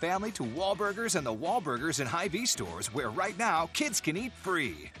 Bring the family to Wahlburgers and the Wahlburgers and Hy-Vee stores, where right now, kids can eat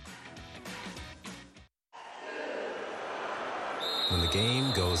free. When the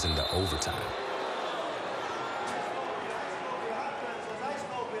game goes into overtime.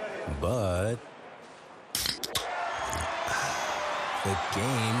 But the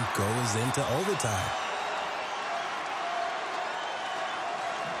game goes into overtime.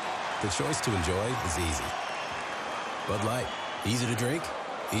 The choice to enjoy is easy. Bud Light, easy to drink,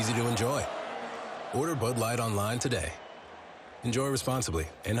 easy to enjoy. Order Bud Light online today. Enjoy responsibly.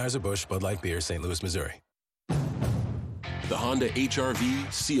 Anheuser-Busch Bud Light Beer, St. Louis, Missouri. The Honda HR-V,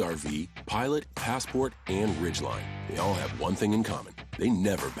 CR-V, Pilot, Passport, and Ridgeline. They all have one thing in common. They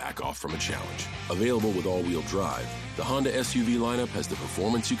never back off from a challenge. Available with all-wheel drive, the Honda SUV lineup has the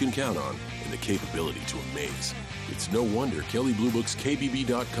performance you can count on and the capability to amaze. It's no wonder Kelley Blue Book's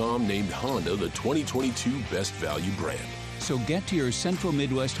KBB.com named Honda the 2022 Best Value brand. So get to your Central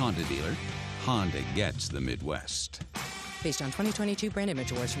Midwest Honda dealer. Honda gets the Midwest. Based on 2022 brand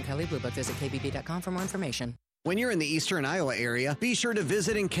image awards from Kelley Blue Book, visit KBB.com for more information. When you're in the eastern Iowa area, be sure to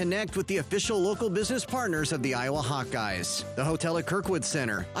visit and connect with the official local business partners of the Iowa Hawkeyes. The Hotel at Kirkwood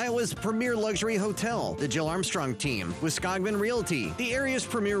Center, Iowa's premier luxury hotel, the Jill Armstrong Team, Wisconsin Realty, the area's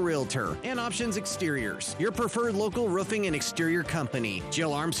premier realtor, and Options Exteriors, your preferred local roofing and exterior company.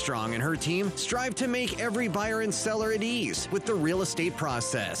 Jill Armstrong and her team strive to make every buyer and seller at ease with the real estate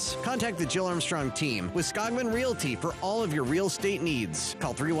process. Contact the Jill Armstrong Team, Wisconsin Realty, for all of your real estate needs.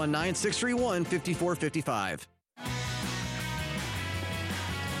 Call 319-631-5455.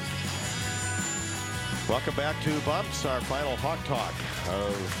 Welcome back to Bumps, our final Hawk Talk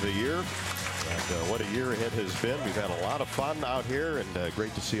of the year. And what a year it has been. We've had a lot of fun out here, and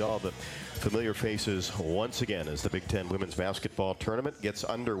great to see all the familiar faces once again as the Big Ten Women's Basketball Tournament gets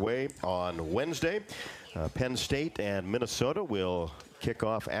underway on Wednesday. Penn State and Minnesota will kick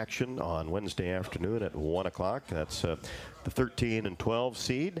off action on Wednesday afternoon at 1 o'clock. That's the 13 and 12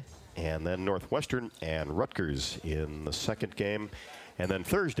 seed. And then Northwestern and Rutgers in the second game. And then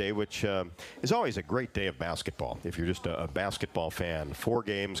Thursday, which is always a great day of basketball. If you're just a basketball fan, 4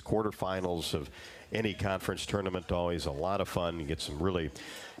 games, quarterfinals of any conference tournament, always a lot of fun. You get some really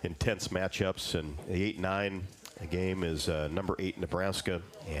intense matchups. And the 8-9 game is number 8 Nebraska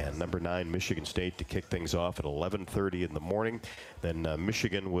and number 9 Michigan State to kick things off at 11:30 in the morning. Then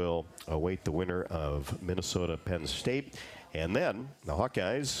Michigan will await the winner of Minnesota-Penn State. And then the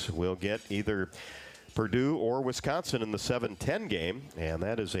Hawkeyes will get either Purdue or Wisconsin in the 7-10 game, and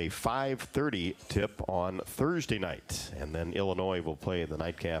that is a 5:30 tip on Thursday night. And then Illinois will play the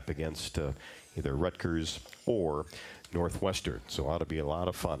nightcap against either Rutgers or Northwestern. So ought to be a lot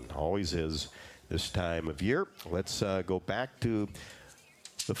of fun. Always is this time of year. Let's go back to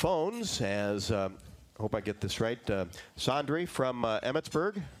the phones as, hope I get this right, Sondre from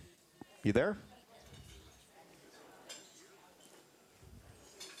Emmetsburg. You there?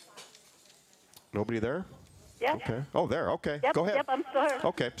 Nobody there? Yeah. Okay. Oh, there. Okay. Yep, Go ahead. Yep, I'm sorry.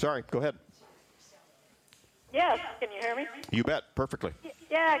 Okay. Sorry. Go ahead. Yes. Can you hear me? You bet. Perfectly.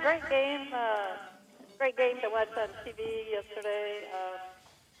 Yeah, great game. Great game to watch on TV yesterday.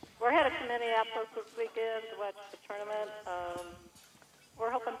 We're headed to Minneapolis this weekend to watch the tournament.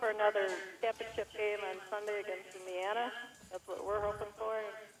 We're hoping for another championship game on Sunday against Indiana. That's what we're hoping for.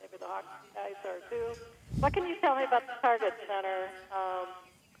 Maybe the Hawkeyes are too. What can you tell me about the Target Center?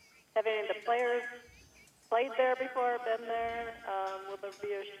 Having the players played there before, been there? Will there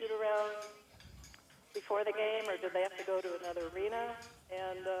be a shoot-around before the game, or do they have to go to another arena?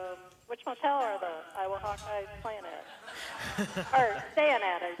 And which motel are the Iowa Hawkeyes playing at? Or staying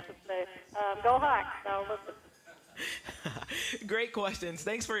at, I should say. Go Hawks. Now listen. Great questions.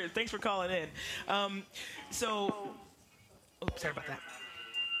 Thanks for calling in. Oops, sorry about that.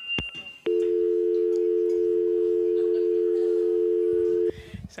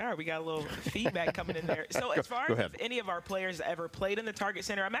 Sorry, we got a little feedback coming in there. So as far as if any of our players ever played in the Target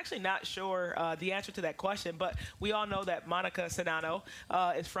Center, I'm actually not sure the answer to that question, but we all know that Monica Sedano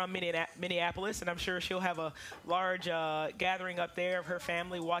is from Minneapolis, and I'm sure she'll have a large gathering up there of her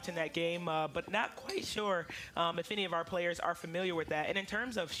family watching that game, but not quite sure if any of our players are familiar with that. And in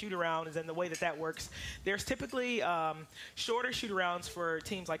terms of shoot-arounds and the way that works, there's typically shorter shoot-arounds for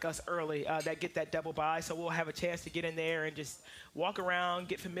teams like us early that get that double bye, so we'll have a chance to get in there and just walk around,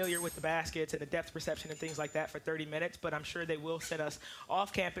 get familiar with the baskets and the depth perception and things like that for 30 minutes, but I'm sure they will send us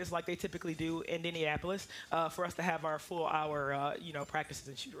off campus like they typically do in Indianapolis for us to have our full hour, practices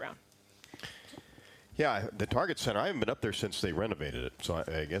and shoot around. Yeah, the Target Center, I haven't been up there since they renovated it, so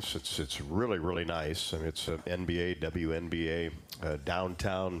I guess it's really, really nice. I mean, it's an NBA, WNBA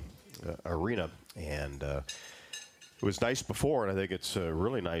downtown arena, and it was nice before, and I think it's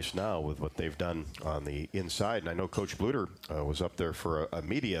really nice now with what they've done on the inside. And I know Coach Bluter was up there for a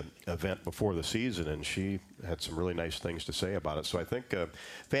media event before the season, and she had some really nice things to say about it. So I think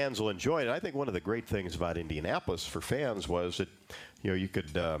fans will enjoy it. And I think one of the great things about Indianapolis for fans was that, you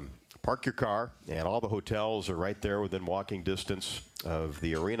could park your car, and all the hotels are right there within walking distance of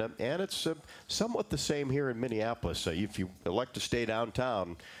the arena. And it's somewhat the same here in Minneapolis. If you elect to stay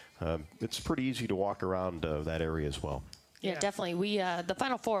downtown, it's pretty easy to walk around that area as well. Yeah, definitely. We the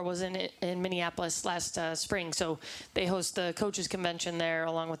Final Four was in Minneapolis last spring, so they host the coaches convention there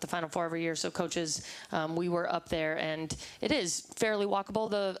along with the Final Four every year. So coaches, we were up there, and it is fairly walkable.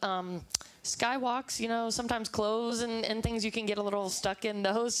 The skywalks, sometimes close and things, you can get a little stuck in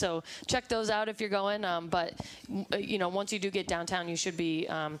those. So check those out if you're going. But once you do get downtown, you should be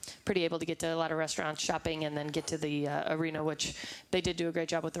pretty able to get to a lot of restaurants, shopping, and then get to the arena, which they did do a great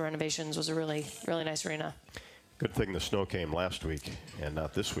job with the renovations. It was a really, really nice arena. Good thing the snow came last week and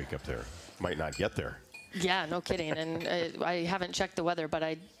not this week up there. Might not get there. Yeah, no kidding. And I haven't checked the weather, but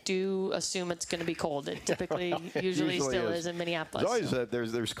I do assume it's going to be cold. It typically usually still is in Minneapolis. There's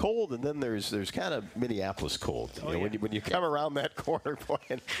always there's cold, and then there's kind of Minneapolis cold. When you come around that corner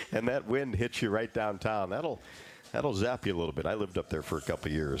point and that wind hits you right downtown, that'll zap you a little bit. I lived up there for a couple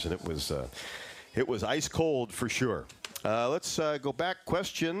of years, and it was ice cold for sure. Let's go back.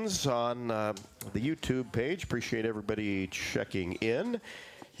 Questions on the YouTube page. Appreciate everybody checking in.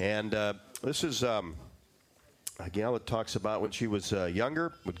 And this is a gal that talks about when she was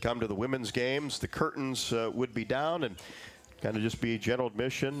younger, would come to the women's games. The curtains would be down and kind of just be general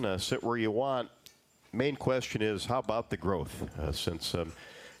admission, sit where you want. Main question is, how about the growth? Since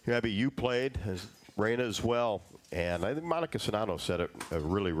Abby, you played, Raina as well. And I think Monica Sedano said it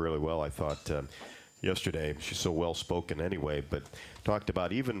really, really well, I thought, yesterday. She's so well-spoken anyway, but talked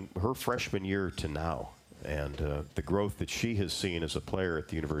about even her freshman year to now and the growth that she has seen as a player at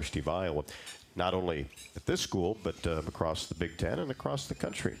the University of Iowa, not only at this school, but across the Big Ten and across the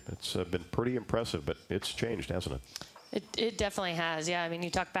country. It's been pretty impressive, but it's changed, hasn't it? It definitely has, yeah. I mean, you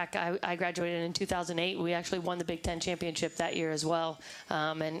talk back, I graduated in 2008. We actually won the Big Ten championship that year as well,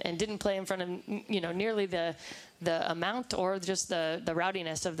 and didn't play in front of, nearly the amount or just the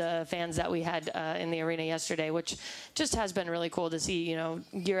rowdiness of the fans that we had in the arena yesterday, which just has been really cool to see,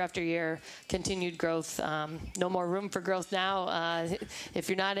 year after year, continued growth. No more room for growth now. If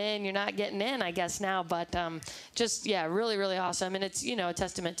you're not in, you're not getting in, I guess now. But just, yeah, really, really awesome. And it's, a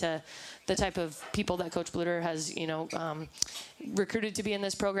testament to the type of people that Coach Bluter has, recruited to be in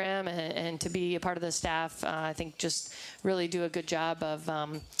this program and to be a part of the staff. I think just really do a good job of,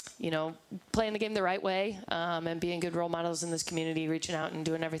 playing the game the right way and being good role models in this community, reaching out and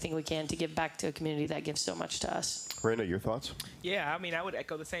doing everything we can to give back to a community that gives so much to us. Raina, your thoughts? Yeah, I mean, I would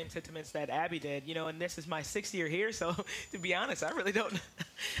echo the same sentiments that Abby did, and this is my 6th year here, so to be honest, I really don't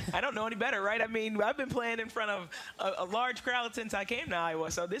know any better, right? I mean, I've been playing in front of a large crowd since I came to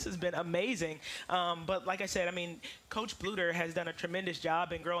Iowa, so this has been amazing. But like I said, I mean, Coach Bluter has done a tremendous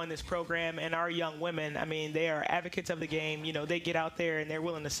job in growing this program, and our young women, I mean, they are advocates of the game. They get out there and they're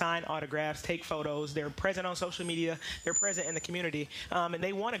willing to sign autographs, take photos. They're present on social media. They're present in the community, and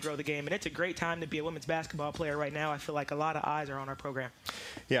they want to grow the game. And it's a great time to be a women's basketball player right now. I feel like a lot of eyes are on our program.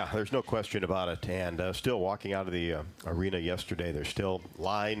 Yeah, there's no question about it. And still walking out of the arena yesterday, there's still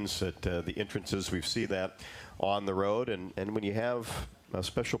lines at the entrances. We see that on the road. And when you have a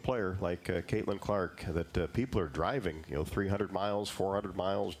special player like Caitlin Clark that people are driving, 300 miles, 400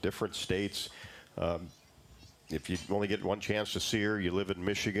 miles, different states. If you only get one chance to see her, you live in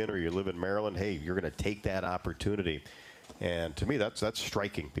Michigan or you live in Maryland, hey, you're going to take that opportunity. And to me, that's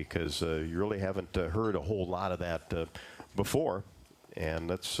striking because you really haven't heard a whole lot of that before. And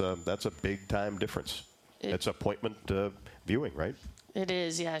that's a big-time difference. It's appointment viewing, right? It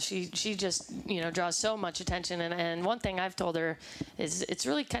is, yeah. She just, draws so much attention. And one thing I've told her is it's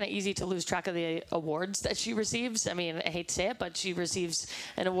really kind of easy to lose track of the awards that she receives. I mean, I hate to say it, but she receives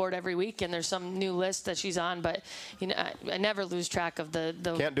an award every week, and there's some new list that she's on. But, I never lose track of the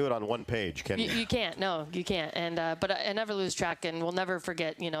Can't do it on one page, can you? You can't. No, you can't. And but I never lose track, and we'll never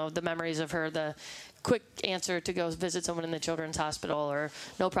forget, the memories of her, the quick answer to go visit someone in the children's hospital, or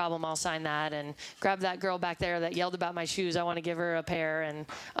no problem, I'll sign that, and grab that girl back there that yelled about my shoes, I want to give her a pair, and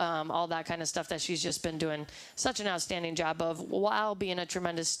all that kind of stuff that she's just been doing such an outstanding job of while being a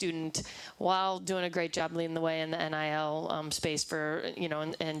tremendous student, while doing a great job leading the way in the NIL space for,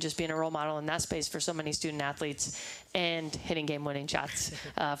 and just being a role model in that space for so many student athletes, and hitting game-winning shots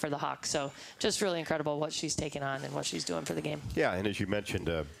for the Hawks. So just really incredible what she's taken on and what she's doing for the game. Yeah, and as you mentioned,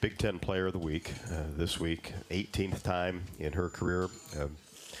 Big Ten Player of the Week this week, 18th time in her career.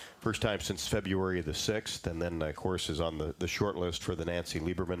 First time since February the 6th, and then, of course, is on the short list for the Nancy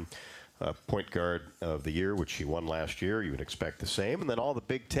Lieberman Point Guard of the Year, which she won last year. You would expect the same. And then all the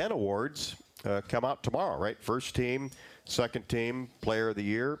Big Ten awards come out tomorrow, right? First team, second team, Player of the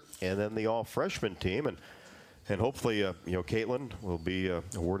Year, and then the all-freshman team. And hopefully, Caitlin will be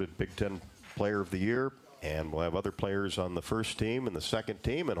awarded Big Ten Player of the Year, and we'll have other players on the first team and the second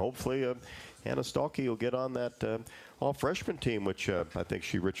team, and hopefully Hannah Stuelke will get on that all-freshman team, which I think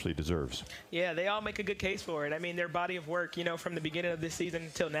she richly deserves. Yeah, they all make a good case for it. I mean, their body of work, from the beginning of this season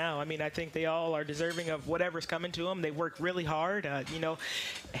until now, I mean, I think they all are deserving of whatever's coming to them. They work really hard.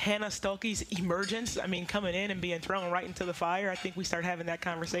 Hannah Stuelke's emergence, I mean, coming in and being thrown right into the fire, I think we start having that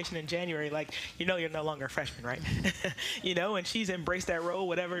conversation in January, like, you're no longer a freshman, right? And she's embraced that role,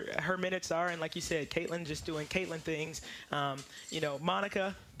 whatever her minutes are. And like you said, Caitlin just doing Caitlin things.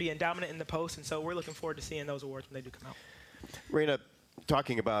 Monica being dominant in the post, and so we're looking forward to seeing those awards when they do come out. Raina,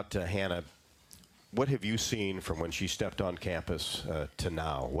 talking about Hannah, what have you seen from when she stepped on campus to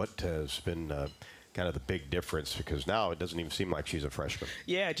now? What has been kind of the big difference? Because now it doesn't even seem like she's a freshman.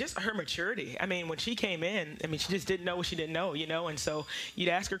 Yeah, just her maturity. I mean, when she came in, she just didn't know what she didn't know, and so you'd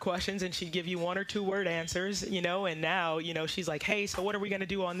ask her questions and she'd give you 1 or 2 word answers, and now, she's like, hey, so what are we going to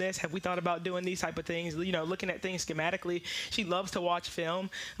do on this? Have we thought about doing these type of things? Looking at things schematically. She loves to watch film.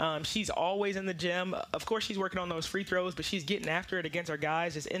 She's always in the gym. Of course, she's working on those free throws, but she's getting after it against our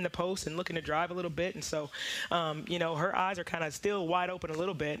guys, just in the post and looking to drive a little bit. And so, her eyes are kind of still wide open a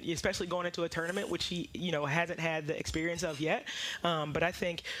little bit, especially going into a tournament, which she, hasn't had the experience of yet. But I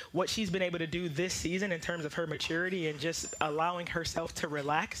think what she's been able to do this season in terms of her maturity and just allowing herself to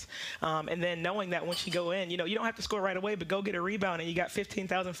relax, and then knowing that when she go in, you don't have to score right away, but go get a rebound and you got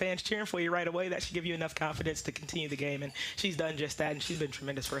 15,000 fans cheering for you right away. That should give you enough confidence to continue the game. And she's done just that, and she's been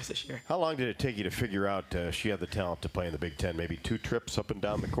tremendous for us this year. How long did it take you to figure out she had the talent to play in the Big Ten? Maybe 2 trips up and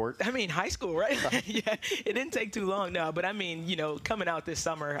down the court? I mean, high school, right? Yeah, it didn't take too long, no. But I mean, coming out this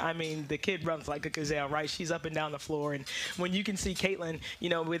summer, the kid runs like a gazelle, right? She's up and down the floor. And when you can see Caitlin,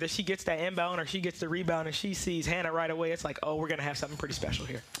 whether she gets that inbound or she gets the rebound and she sees Hannah right away, it's like, oh, we're going to have something pretty special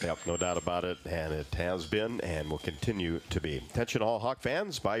here. Yep, no doubt about it. And it has been and will continue to be. Attention all Hawk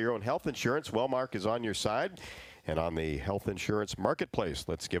fans, buy your own health insurance. Wellmark is on your side. And on the health insurance marketplace,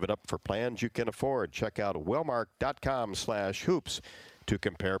 let's give it up for plans you can afford. Check out wellmark.com/hoops to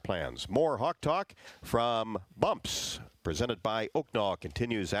compare plans. More Hawk Talk from Bumps, presented by Oaknaw,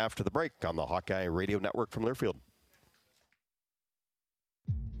 continues after the break on the Hawkeye Radio Network from Learfield.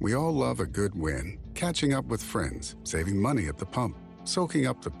 We all love a good win. Catching up with friends, saving money at the pump, soaking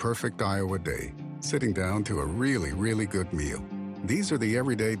up the perfect Iowa day, sitting down to a really, really good meal. These are the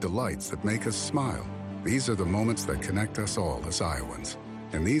everyday delights that make us smile. These are the moments that connect us all as Iowans.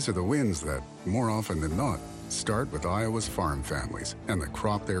 And these are the wins that, more often than not, start with Iowa's farm families and the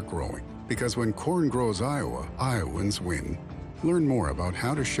crop they're growing. Because when corn grows Iowa, Iowans win. Learn more about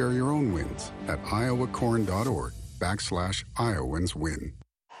how to share your own wins at iowacorn.org/IowansWin.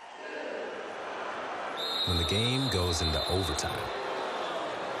 When the game goes into overtime.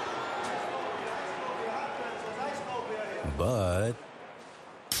 But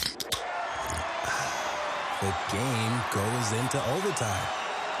the game goes into overtime.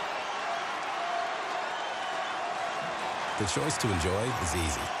 The choice to enjoy is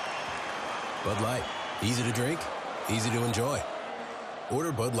easy. Bud Light, easy to drink, easy to enjoy.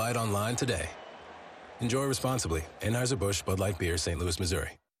 Order Bud Light online today. Enjoy responsibly. Anheuser-Busch Bud Light Beer, St. Louis, Missouri.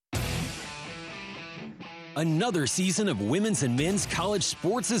 Another season of women's and men's college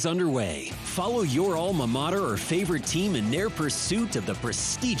sports is underway. Follow your alma mater or favorite team in their pursuit of the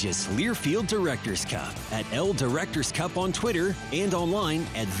prestigious Learfield Directors Cup at L Directors Cup on Twitter and online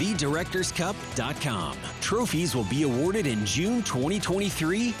at thedirectorscup.com. Trophies will be awarded in June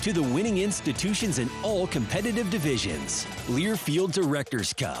 2023 to the winning institutions in all competitive divisions. Learfield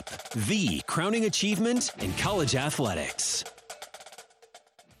Directors Cup, the crowning achievement in college athletics.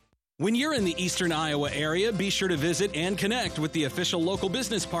 When you're in the eastern Iowa area, be sure to visit and connect with the official local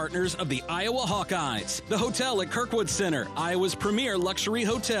business partners of the Iowa Hawkeyes. The hotel at Kirkwood Center, Iowa's premier luxury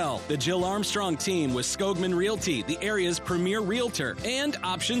hotel. The Jill Armstrong team with Skogman Realty, the area's premier realtor. And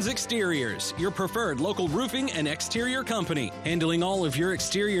Options Exteriors, your preferred local roofing and exterior company. Handling all of your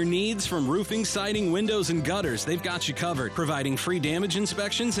exterior needs from roofing, siding, windows, and gutters, they've got you covered. Providing free damage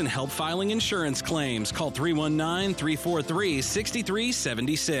inspections and help filing insurance claims. Call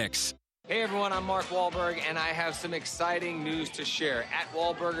 319-343-6376. Hey everyone, I'm Mark Wahlberg, and I have some exciting news to share. At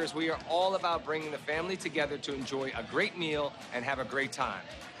Wahlburgers, we are all about bringing the family together to enjoy a great meal and have a great time.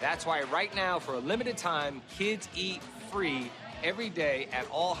 That's why right now, for a limited time, kids eat free every day at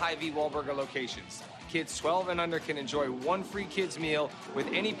all Hy-Vee Wahlburger locations. Kids 12 and under can enjoy one free kids meal with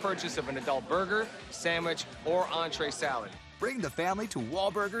any purchase of an adult burger, sandwich, or entree salad. Bring the family to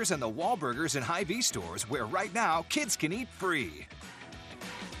Wahlburgers and the Wahlburgers and Hy-Vee stores, where right now, kids can eat free.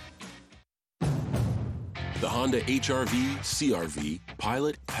 The Honda HR-V, CR-V,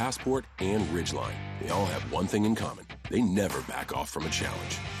 Pilot, Passport, and Ridgeline. They all have one thing in common. They never back off from a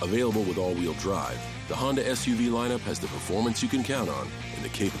challenge. Available with all-wheel drive, the Honda SUV lineup has the performance you can count on and the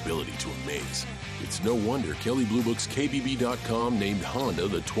capability to amaze. It's no wonder Kelley Blue Book's KBB.com named Honda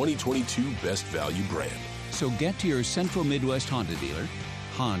the 2022 Best Value brand. So get to your Central Midwest Honda dealer.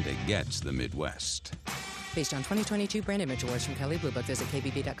 Honda gets the Midwest. Based on 2022 brand image awards from Kelley Blue Book, visit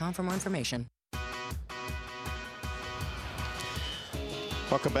KBB.com for more information.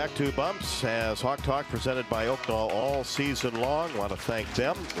 Welcome back to Bumps as Hawk Talk presented by Oaknall all season long. Want to thank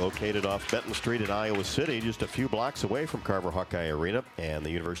them. Located off Benton Street in Iowa City, just a few blocks away from Carver Hawkeye Arena and the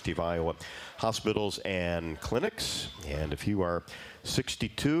University of Iowa hospitals and clinics. And if you are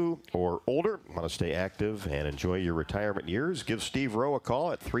 62 or older, want to stay active and enjoy your retirement years, give Steve Rowe a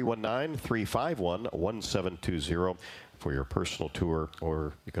call at 319-351-1720 for your personal tour,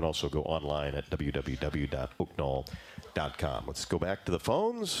 or you can also go online at www.oaknall.com. Let's go back to the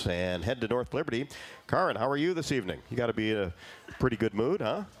phones and head to North Liberty. Karin, how are you this evening? You got to be in a pretty good mood,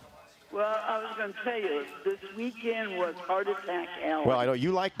 huh? Well, I was going to tell you, this weekend was Heart Attack Allen. Well, I know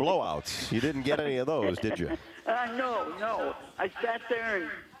you like blowouts. You didn't get any of those, did you? No. I sat there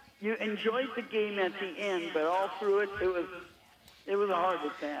and you enjoyed the game at the end, but all through it, it was a heart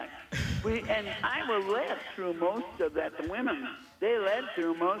attack. And Iowa led through most of that. The women, they led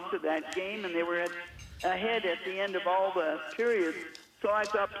through most of that game, and they were ahead at the end of all the periods. So I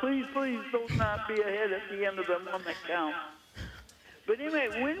thought, please, don't not be ahead at the end of the one that counts. But anyway,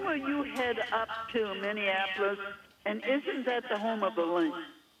 when will you head up to Minneapolis? And isn't that the home of the Lynx?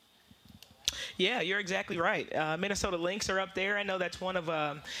 Yeah, you're exactly right. Minnesota Lynx are up there. I know that's one of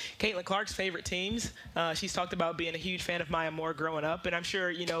Caitlin Clark's favorite teams. She's talked about being a huge fan of Maya Moore growing up, and I'm sure,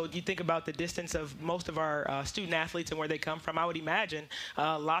 you think about the distance of most of our student athletes and where they come from. I would imagine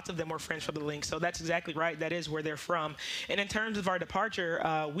lots of them were friends from the Lynx, so that's exactly right. That is where they're from. And in terms of our departure,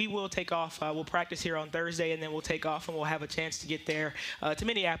 we will take off. We'll practice here on Thursday, and then we'll take off, and we'll have a chance to get there to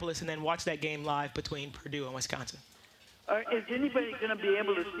Minneapolis and then watch that game live between Purdue and Wisconsin. Is anybody going to be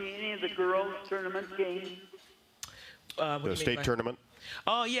able to see any of the girls' tournament games? The state tournament?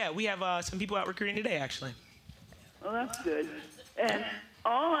 Oh, yeah. We have some people out recruiting today, actually. Well, that's good. And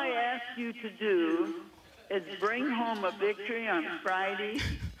all I ask you to do is bring home a victory on Friday,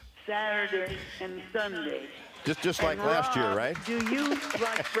 Saturday, and Sunday. Just like last year, right? Do you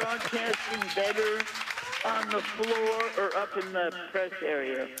like broadcasting better on the floor or up in the press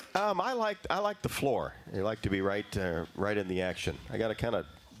area? I like the floor. I like to be right in the action. I got to kind of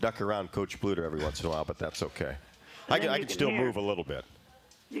duck around Coach Bluter every once in a while, but that's okay. I can still move a little bit.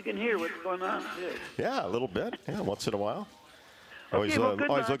 You can hear what's going on, too. Yeah, a little bit. Yeah, once in a while. Okay,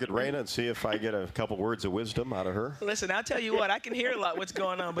 always look at Raina and see if I get a couple words of wisdom out of her. Listen, I'll tell you what, I can hear a lot what's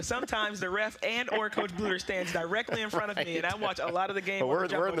going on, but sometimes the ref and or Coach Bluter stands directly in front of me, and I watch a lot of the game. We're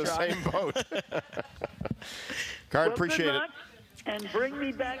in the same boat. Karin, appreciate it. And bring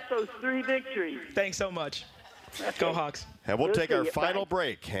me back those 3 victories. Thanks so much. Go Hawks. And we'll take our final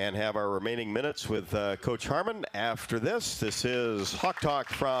break and have our remaining minutes with Coach Harmon. After this is Hawk Talk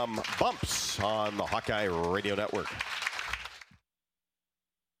from Bumps on the Hawkeye Radio Network.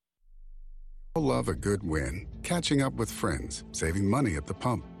 Love a good win. Catching up with friends, saving money at the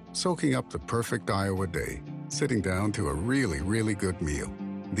pump, soaking up the perfect Iowa day, sitting down to a really, really good meal.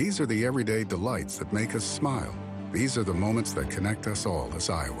 These are the everyday delights that make us smile. These are the moments that connect us all as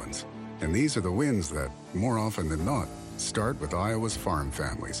Iowans. And these are the wins that, more often than not, start with Iowa's farm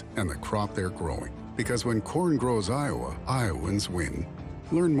families and the crop they're growing. Because when corn grows Iowa, Iowans win.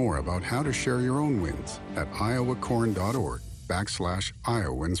 Learn more about how to share your own wins at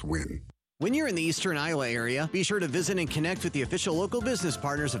iowacorn.org/Iowans win. When you're in the eastern Iowa area, be sure to visit and connect with the official local business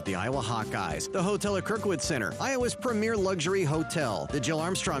partners of the Iowa Hawkeyes. The hotel at Kirkwood Center, Iowa's premier luxury hotel. The Jill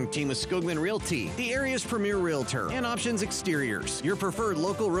Armstrong team with Skogman Realty, the area's premier realtor. And Options Exteriors, your preferred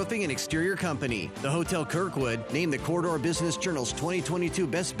local roofing and exterior company. The Hotel Kirkwood, named the Corridor Business Journal's 2022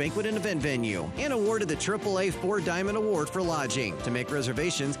 Best Banquet and Event Venue. And awarded the AAA 4-Diamond Award for lodging. To make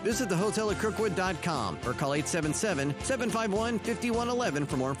reservations, visit thehotelatkirkwood.com or call 877-751-5111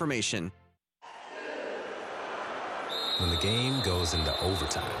 for more information. When the game goes into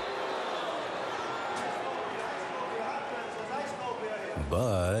overtime.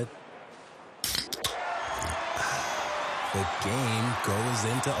 But the game goes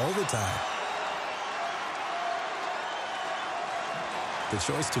into overtime. The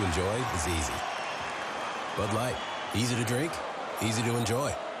choice to enjoy is easy. Bud Light, easy to drink, easy to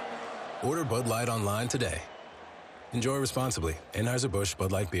enjoy. Order Bud Light online today. Enjoy responsibly. Anheuser-Busch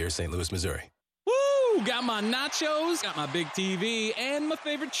Bud Light Beer, St. Louis, Missouri. Got my nachos, got my big TV, and my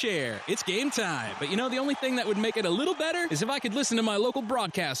favorite chair. It's game time. But you know, the only thing that would make it a little better is if I could listen to my local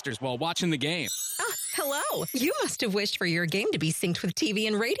broadcasters while watching the game. Hello. You must have wished for your game to be synced with TV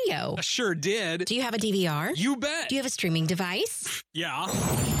and radio. I sure did. Do you have a DVR? You bet. Do you have a streaming device? Yeah.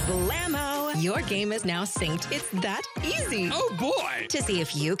 Blammo! Your game is now synced. It's that easy. Oh, boy. To see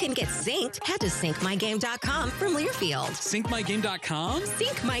if you can get synced, head to syncmygame.com from Learfield. Syncmygame.com?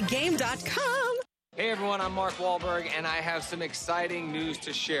 Syncmygame.com. Hey everyone, I'm Mark Wahlberg, and I have some exciting news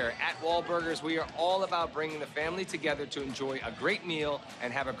to share. At Wahlburgers, we are all about bringing the family together to enjoy a great meal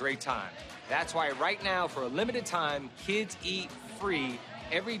and have a great time. That's why right now, for a limited time, kids eat free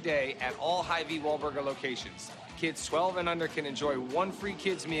every day at all Hy-Vee Wahlburger locations. Kids 12 and under can enjoy one free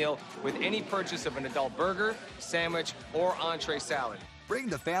kids meal with any purchase of an adult burger, sandwich, or entree salad. Bring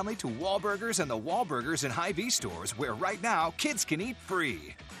the family to Wahlburgers and the Wahlburgers and Hy-Vee stores, where right now, kids can eat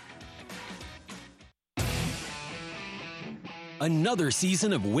free. Another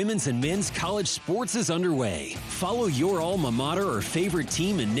season of women's and men's college sports is underway. Follow your alma mater or favorite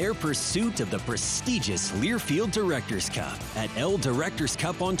team in their pursuit of the prestigious Learfield Directors Cup at L Directors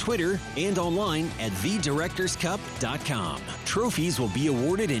Cup on Twitter and online at thedirectorscup.com. Trophies will be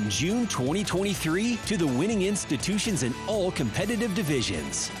awarded in June 2023 to the winning institutions in all competitive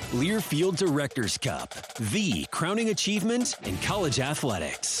divisions. Learfield Directors Cup, the crowning achievement in college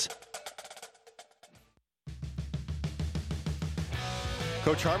athletics.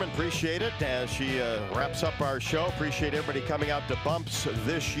 Coach Harmon, appreciate it as she wraps up our show. Appreciate everybody coming out to Bumps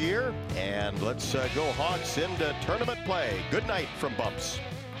this year. And let's go Hawks into tournament play. Good night from Bumps.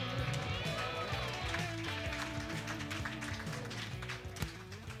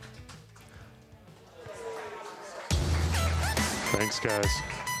 Thanks, guys.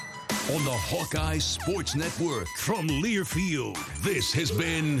 On the Hawkeye Sports Network from Learfield, this has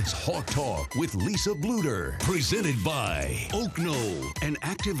been Hawk Talk with Lisa Bluter, presented by Oak Knoll, an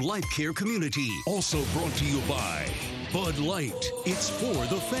active life care community. Also brought to you by Bud Light, it's for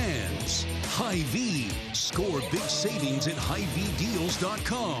the fans. Hy-Vee, score big savings at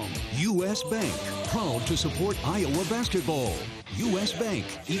HyVeeDeals.com. U.S. Bank, proud to support Iowa basketball. U.S. Bank,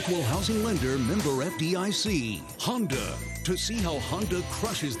 equal housing lender, member FDIC. Honda, to see how Honda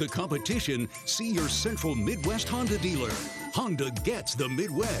crushes the competition, see your Central Midwest Honda dealer. Honda gets the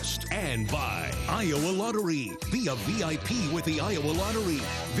Midwest. And by Iowa Lottery. Be a VIP with the Iowa Lottery.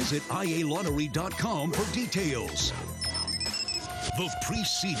 Visit IALottery.com for details. The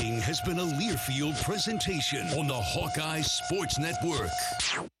preceding has been a Learfield presentation on the Hawkeye Sports Network.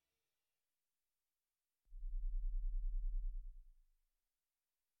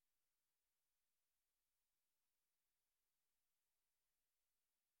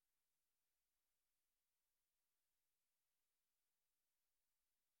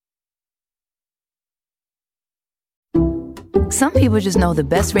 Some people just know the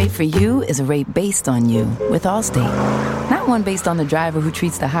best rate for you is a rate based on you with Allstate. Not one based on the driver who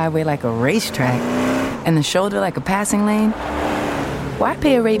treats the highway like a racetrack and the shoulder like a passing lane. Why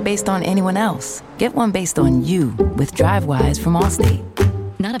pay a rate based on anyone else? Get one based on you with DriveWise from Allstate.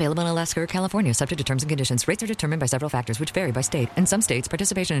 Not available in Alaska or California, subject to terms and conditions. Rates are determined by several factors, which vary by state. In some states,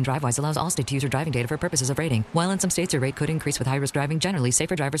 participation in DriveWise allows Allstate to use your driving data for purposes of rating. While in some states, your rate could increase with high-risk driving, generally,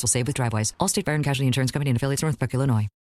 safer drivers will save with DriveWise. Allstate Fire and Casualty Insurance Company and affiliates, Northbrook, Illinois.